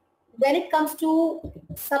because when it comes to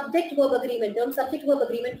subject-verb agreement, जब हम subject-verb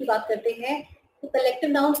agreement की बात करते हैं, तो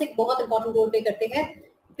collective nouns एक बहुत important role play करते हैं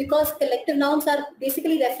because collective nouns are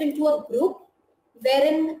basically referring to a group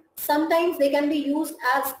wherein sometimes they can be used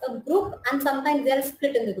as a group and sometimes they are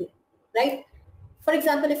split in the group, right? For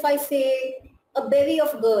example, if I say a bevy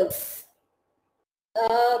of girls,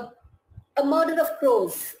 a murder of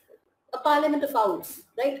crows, a parliament of owls,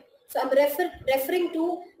 right? So I'm referring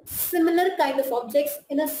to similar kind of objects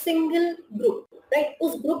in a single group, right?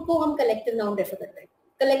 उस group को हम collective noun refer करते हैं.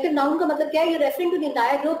 Collective noun का मतलब क्या है? You're referring to the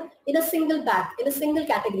entire group in a single bag, in a single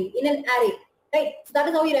category, in an array, right? So that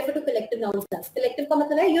is how we refer to collective nouns as. Collective का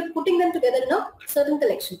मतलब है you're putting them together in a certain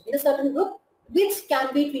collection, in a certain group, which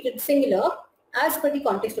can be treated singular as per the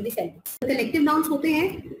context of the sentence. Collective nouns होते हैं,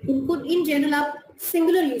 उनको in general आप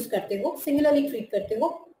singular use करते हो, singularly treat करते हो,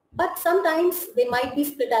 but sometimes they might be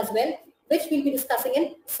split as well, which we'll be discussing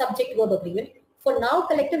in subject verb agreement. For now,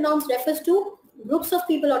 collective nouns refers to groups of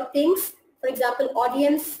people or things. For example,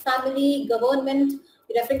 audience, family, government,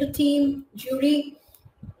 referring to team, jury,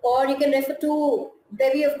 or you can refer to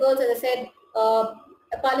bevy of girls, as I said,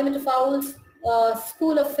 a parliament of owls,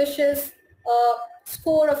 school of fishes,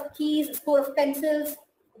 score of keys, score of pencils,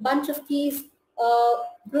 bunch of keys,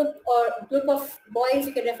 group of boys.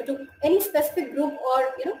 You can refer to any specific group or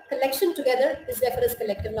collection together is referred as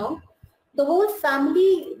collective noun. The whole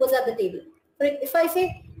family was at the table. If I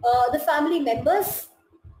say the family members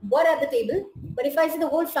were at the table, but if I say the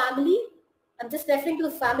whole family, I'm just referring to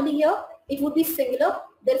the family here, it would be singular,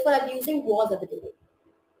 therefore I'm using was at the table,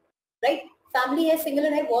 right? Family है,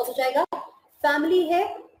 singular है, was हो जाएगा. Family है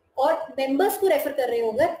और members को refer कर रहे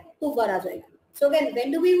होंगे तो were आ जाएगा. So again,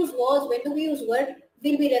 when do we use was, when do we use were?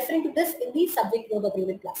 We'll be referring to this in the subject verb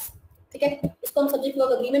agreement class. ठीक है, इसको हम subject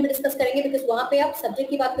verb agreement में discuss करेंगे because वहाँ पे आप subject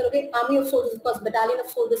की बात करोगे, army of soldiers, of course, battalion of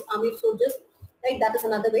soldiers, army of soldiers, right? That is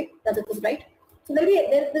another way that it is right. So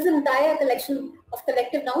there's an entire collection of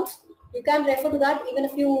collective nouns. You can refer to that even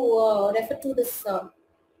if you refer to this. I'll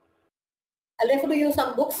refer to you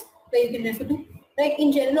some books where you can refer to. Right?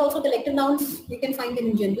 In general, also collective nouns you can find them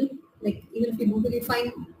in general. Like even if you Google, you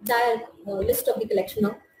find that list of the collective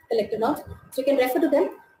nouns. So you can refer to them.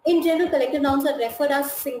 In general, collective nouns are referred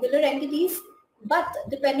as singular entities, but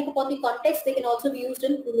depending upon the context, they can also be used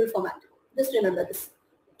in plural format. Just remember this.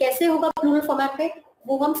 कैसे होगा plural format पे?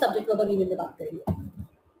 वो हम subject verb agreement में बात करेंगे.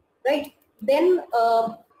 Right? Then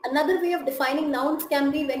another way of defining nouns can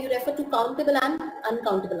be when you refer to countable and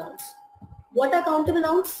uncountable nouns. What are countable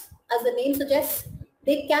nouns? As the name suggests,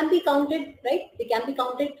 they can be counted, right? They can be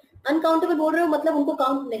counted. Uncountable बोल रहे हो मतलब उनको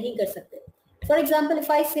count नहीं कर सकते. For example, if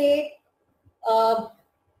I say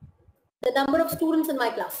the number of students in my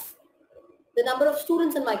class,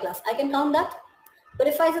 I can count that. But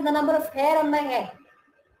if I say the number of hair on my head,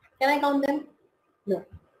 can I count them? No.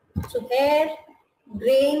 So hair,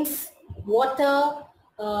 grains, water,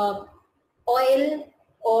 oil,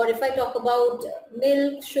 or if I talk about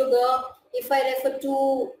milk, sugar, if I refer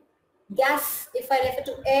to gas, if I refer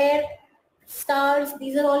to air, stars,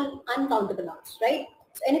 these are all uncountable nouns, right?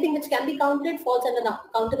 So anything which can be counted falls under the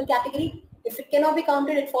countable category. If it cannot be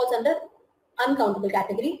counted, it falls under uncountable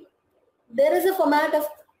category. There is a format of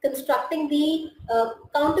constructing the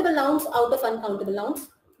countable nouns out of uncountable nouns.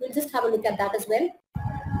 We'll just have a look at that as well.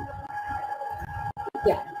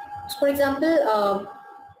 Yeah. So for example,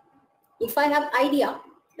 if I have idea,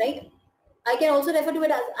 right? I can also refer to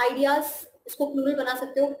it as ideas. इसको plural बना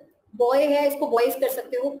सकते हो. Boy है, इसको boys कर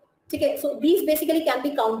सकते हो. ठीक है. So these basically can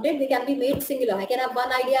be counted. They can be made singular. I can have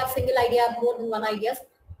one idea, single idea, more than one ideas.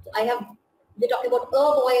 So we're talking about a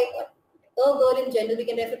boy, a girl in general. We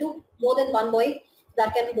can refer to more than one boy.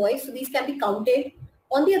 That can be boys. So these can be counted.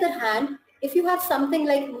 On the other hand, if you have something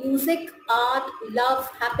like music, art, love,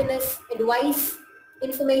 happiness, advice,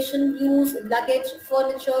 information, news, luggage,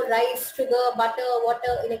 furniture, rice, sugar, butter,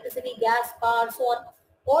 water, electricity, gas, power, so on.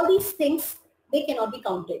 All these things, they cannot be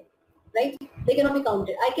counted, right? They cannot be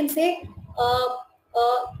counted. I can say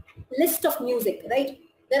list of music, right?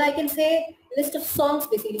 Then I can say list of songs,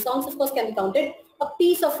 basically. Songs, of course, can be counted. A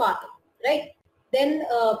piece of art, right? Then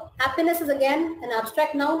happiness is again an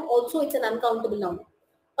abstract noun. Also, it's an uncountable noun.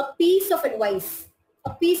 A piece of advice, a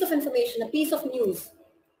piece of information, a piece of news.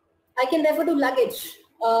 I can refer to luggage,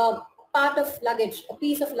 part of luggage, a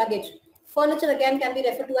piece of luggage. Furniture again can be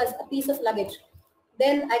referred to as a piece of luggage.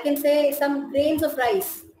 Then I can say some grains of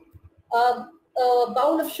rice, a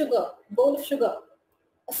bowl of sugar,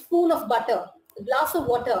 a spoon of butter, a glass of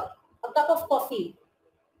water, a cup of coffee,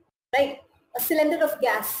 right? A cylinder of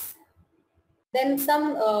gas. Then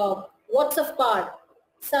some watts of power,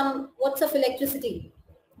 some watts of electricity.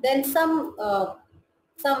 Then some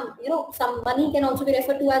money can also be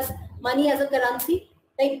referred to as money as a currency.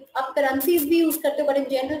 Right? Up currencies be used करते हो, but in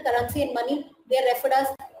general currency and money they are referred as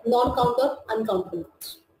non-countable, uncountable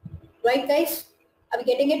nouns. Right, guys? Are we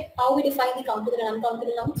getting it? How we define the countable and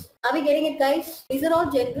uncountable nouns? Are we getting it, guys? These are all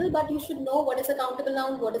general, but you should know what is a countable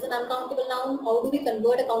noun, what is an uncountable noun, how do we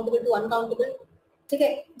convert a countable to uncountable. ठीक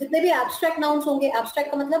है? जितने भी abstract nouns होंगे,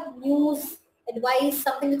 abstract का मतलब news, advice,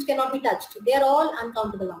 something which cannot be touched. They are all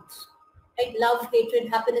uncountable nouns. Right? Love, hatred,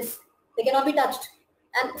 happiness, they cannot be touched.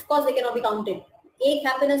 And of course, they cannot be counted. Ek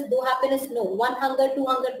happiness, do happiness, no. One hunger, two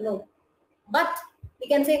hunger, no. But we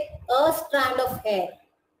can say a strand of hair.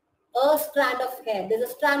 A strand of hair. There's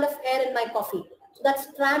a strand of hair in my coffee. So that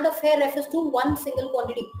strand of hair refers to one single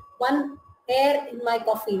quantity. One hair in my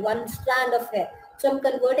coffee. One strand of hair. So I'm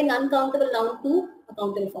converting uncountable noun to a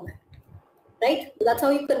countable format. right? That's how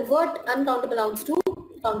you convert uncountable nouns to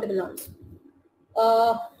countable nouns.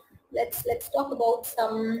 Let's talk about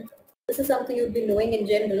some. This is something you've been knowing in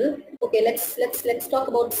general. Okay, let's talk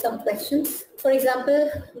about some questions. For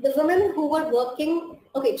example, the women who were working.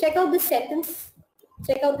 Okay, check out this sentence.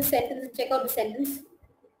 Check out the sentence. Check out the sentence.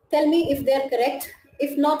 Tell me if they are correct.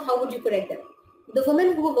 If not, how would you correct them? The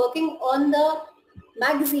women who were working on the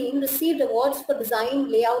magazine received awards for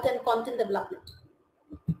design, layout, and content development.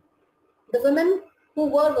 The women who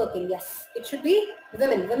were working, yes, it should be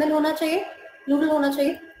women. Women hona chahiye, plural hona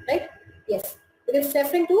chahiye, right? Yes, because it's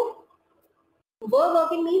referring to were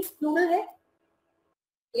working means plural hai.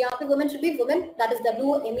 Yahan pe women should be women. That is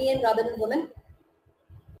W-M-E-N rather than women.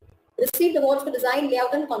 Received awards for design,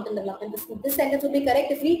 layout, and content development. This sentence would be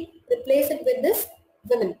correct if we replace it with this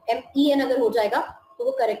women. M-E-N agar ho jayega, to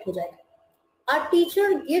wo correct ho jayega. Our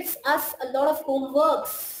teacher gives us a lot of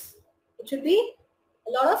homeworks. It should be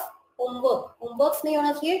a lot of homework. Homeworks nahi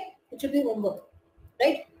hona chahiye. It should be homework,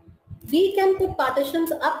 right? We can put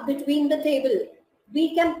partitions up between the table.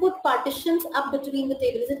 We can put partitions up between the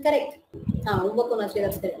table. Is it correct? Homework hona chahiye.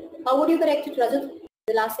 That's correct. How would you correct it, Rajat?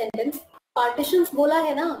 The last sentence. Partitions बोला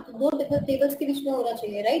है ना, तो दो tables के बीच में होना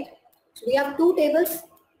चाहिए, right? So we have two tables.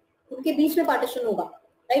 उनके बीच में partition होगा,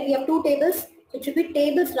 right? We have two tables, so it should be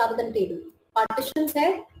tables rather than table. Partitions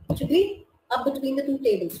है, it should be up between the two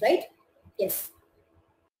tables, right? Yes.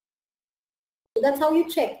 So that's how you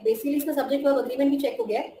check. Basically, इसमें subject verb agreement भी check हो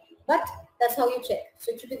गया, but that's how you check.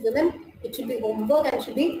 So it should be women, it should be homework, and it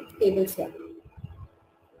should be tables here,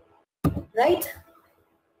 right?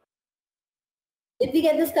 Did we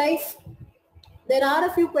get this, guys? There are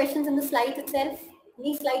a few questions in the slides itself. In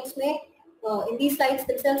these slides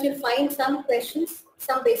themselves, you'll find some questions,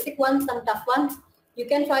 some basic ones, some tough ones. You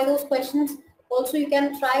can try those questions. Also, you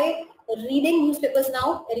can try reading newspapers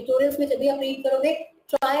now. Editorials में जब भी आप read करोगे,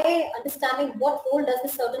 try understanding what role does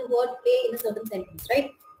this certain word play in a certain sentence,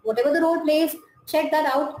 right? Whatever the role plays, check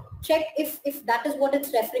that out. Check if that is what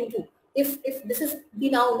it's referring to. If this is the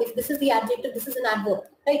noun, if this is the adjective, this is an adverb,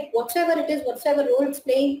 right? Whatever it is, whatever role it's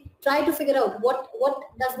playing, try to figure out what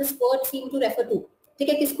does this word seem to refer to. ठीक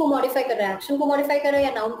है, किसको modify कर रहा है? Action को modify कर रहा है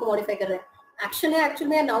या noun को modify कर रहा है? Action है actual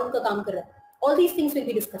में या noun का काम कर रहा है? All these things we'll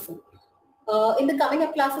be discussing. In the coming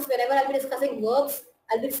up classes, whenever I'll be discussing verbs,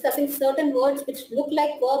 I'll be discussing certain words which look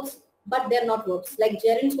like verbs, but they're not verbs. Like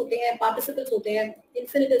gerunds होते हैं, participles होते हैं,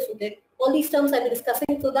 infinitives होते हैं. All these terms I'll be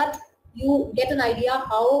discussing so that you get an idea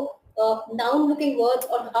how noun-looking words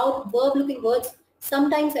or how verb-looking words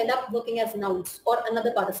sometimes end up working as nouns or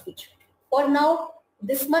another part of speech. For now,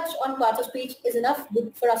 this much on parts of speech is enough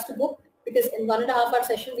for us to book, because in 1.5 hour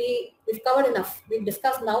session we've covered enough. We've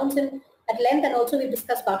discussed nouns at length, and also we've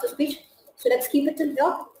discussed parts of speech. So let's keep it till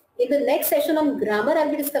here. In the next session on grammar, I'll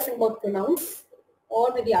be discussing about pronouns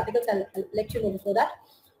or maybe articles. I'll let you know before that.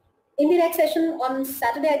 In the next session on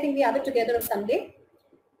Saturday, I think we have it together on Sunday.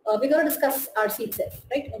 We're going to discuss RC itself,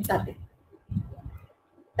 right, on Saturday.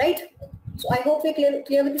 Right? So I hope we're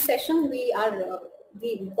clear with the session. We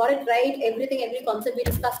got it right, every concept we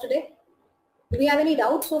discussed today. Do we have any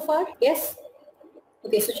doubts so far? Yes?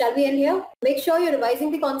 Okay, so shall we end here? Make sure you're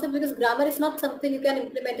revising the concept, because grammar is not something you can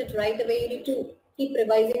implement it right away. You need to keep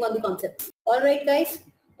revising on the concepts. All right, guys.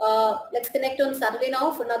 Let's connect on Saturday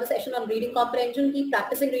now for another session on reading comprehension. Keep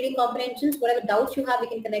practicing reading comprehensions. Whatever doubts you have, we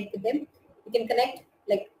can connect with them. We can connect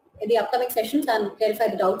like in the upcoming sessions and clarify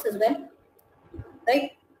the doubts as well.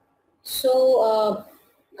 Right? So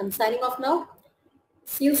I'm signing off now.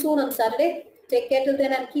 See you soon on Saturday. Take care till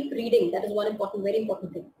then and keep reading. That is one important, very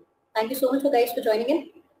important thing. Thank you so much guys for joining in.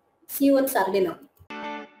 See you on Saturday now.